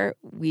every year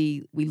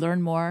we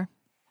learn more,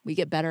 we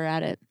get better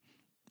at it,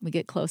 we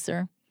get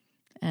closer,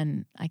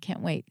 and I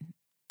can't wait.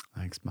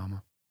 Thanks,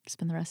 Mama.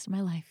 Spend the rest of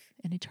my life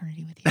in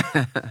eternity with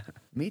you.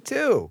 Me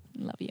too.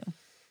 Love you.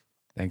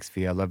 Thanks,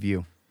 Fia. I love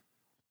you.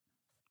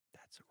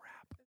 That's a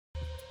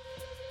wrap.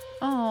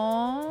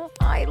 Oh,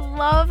 I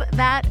love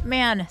that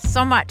man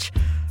so much.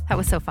 That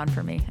was so fun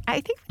for me.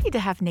 I think we need to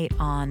have Nate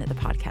on the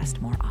podcast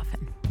more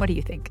often. What do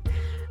you think?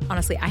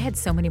 Honestly, I had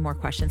so many more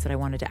questions that I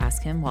wanted to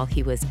ask him while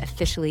he was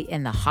officially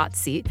in the hot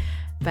seat,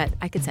 but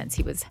I could sense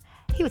he was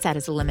at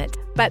his limit.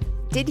 But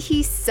did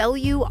he sell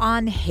you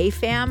on Hey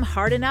Fam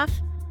hard enough?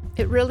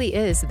 It really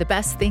is the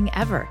best thing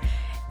ever.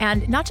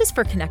 And not just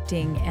for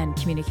connecting and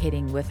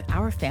communicating with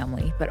our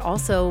family, but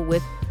also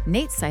with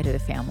Nate's side of the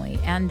family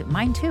and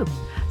mine too.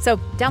 So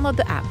download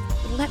the app.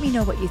 Let me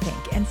know what you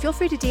think. And feel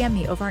free to DM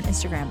me over on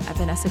Instagram at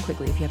Vanessa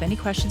Quigley if you have any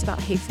questions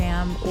about Hey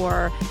Fam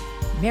or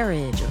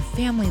marriage or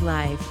family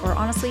life or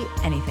honestly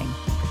anything.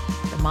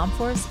 The Mom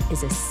Force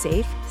is a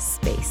safe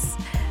space.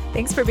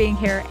 Thanks for being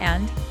here,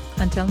 and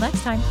until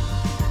next time.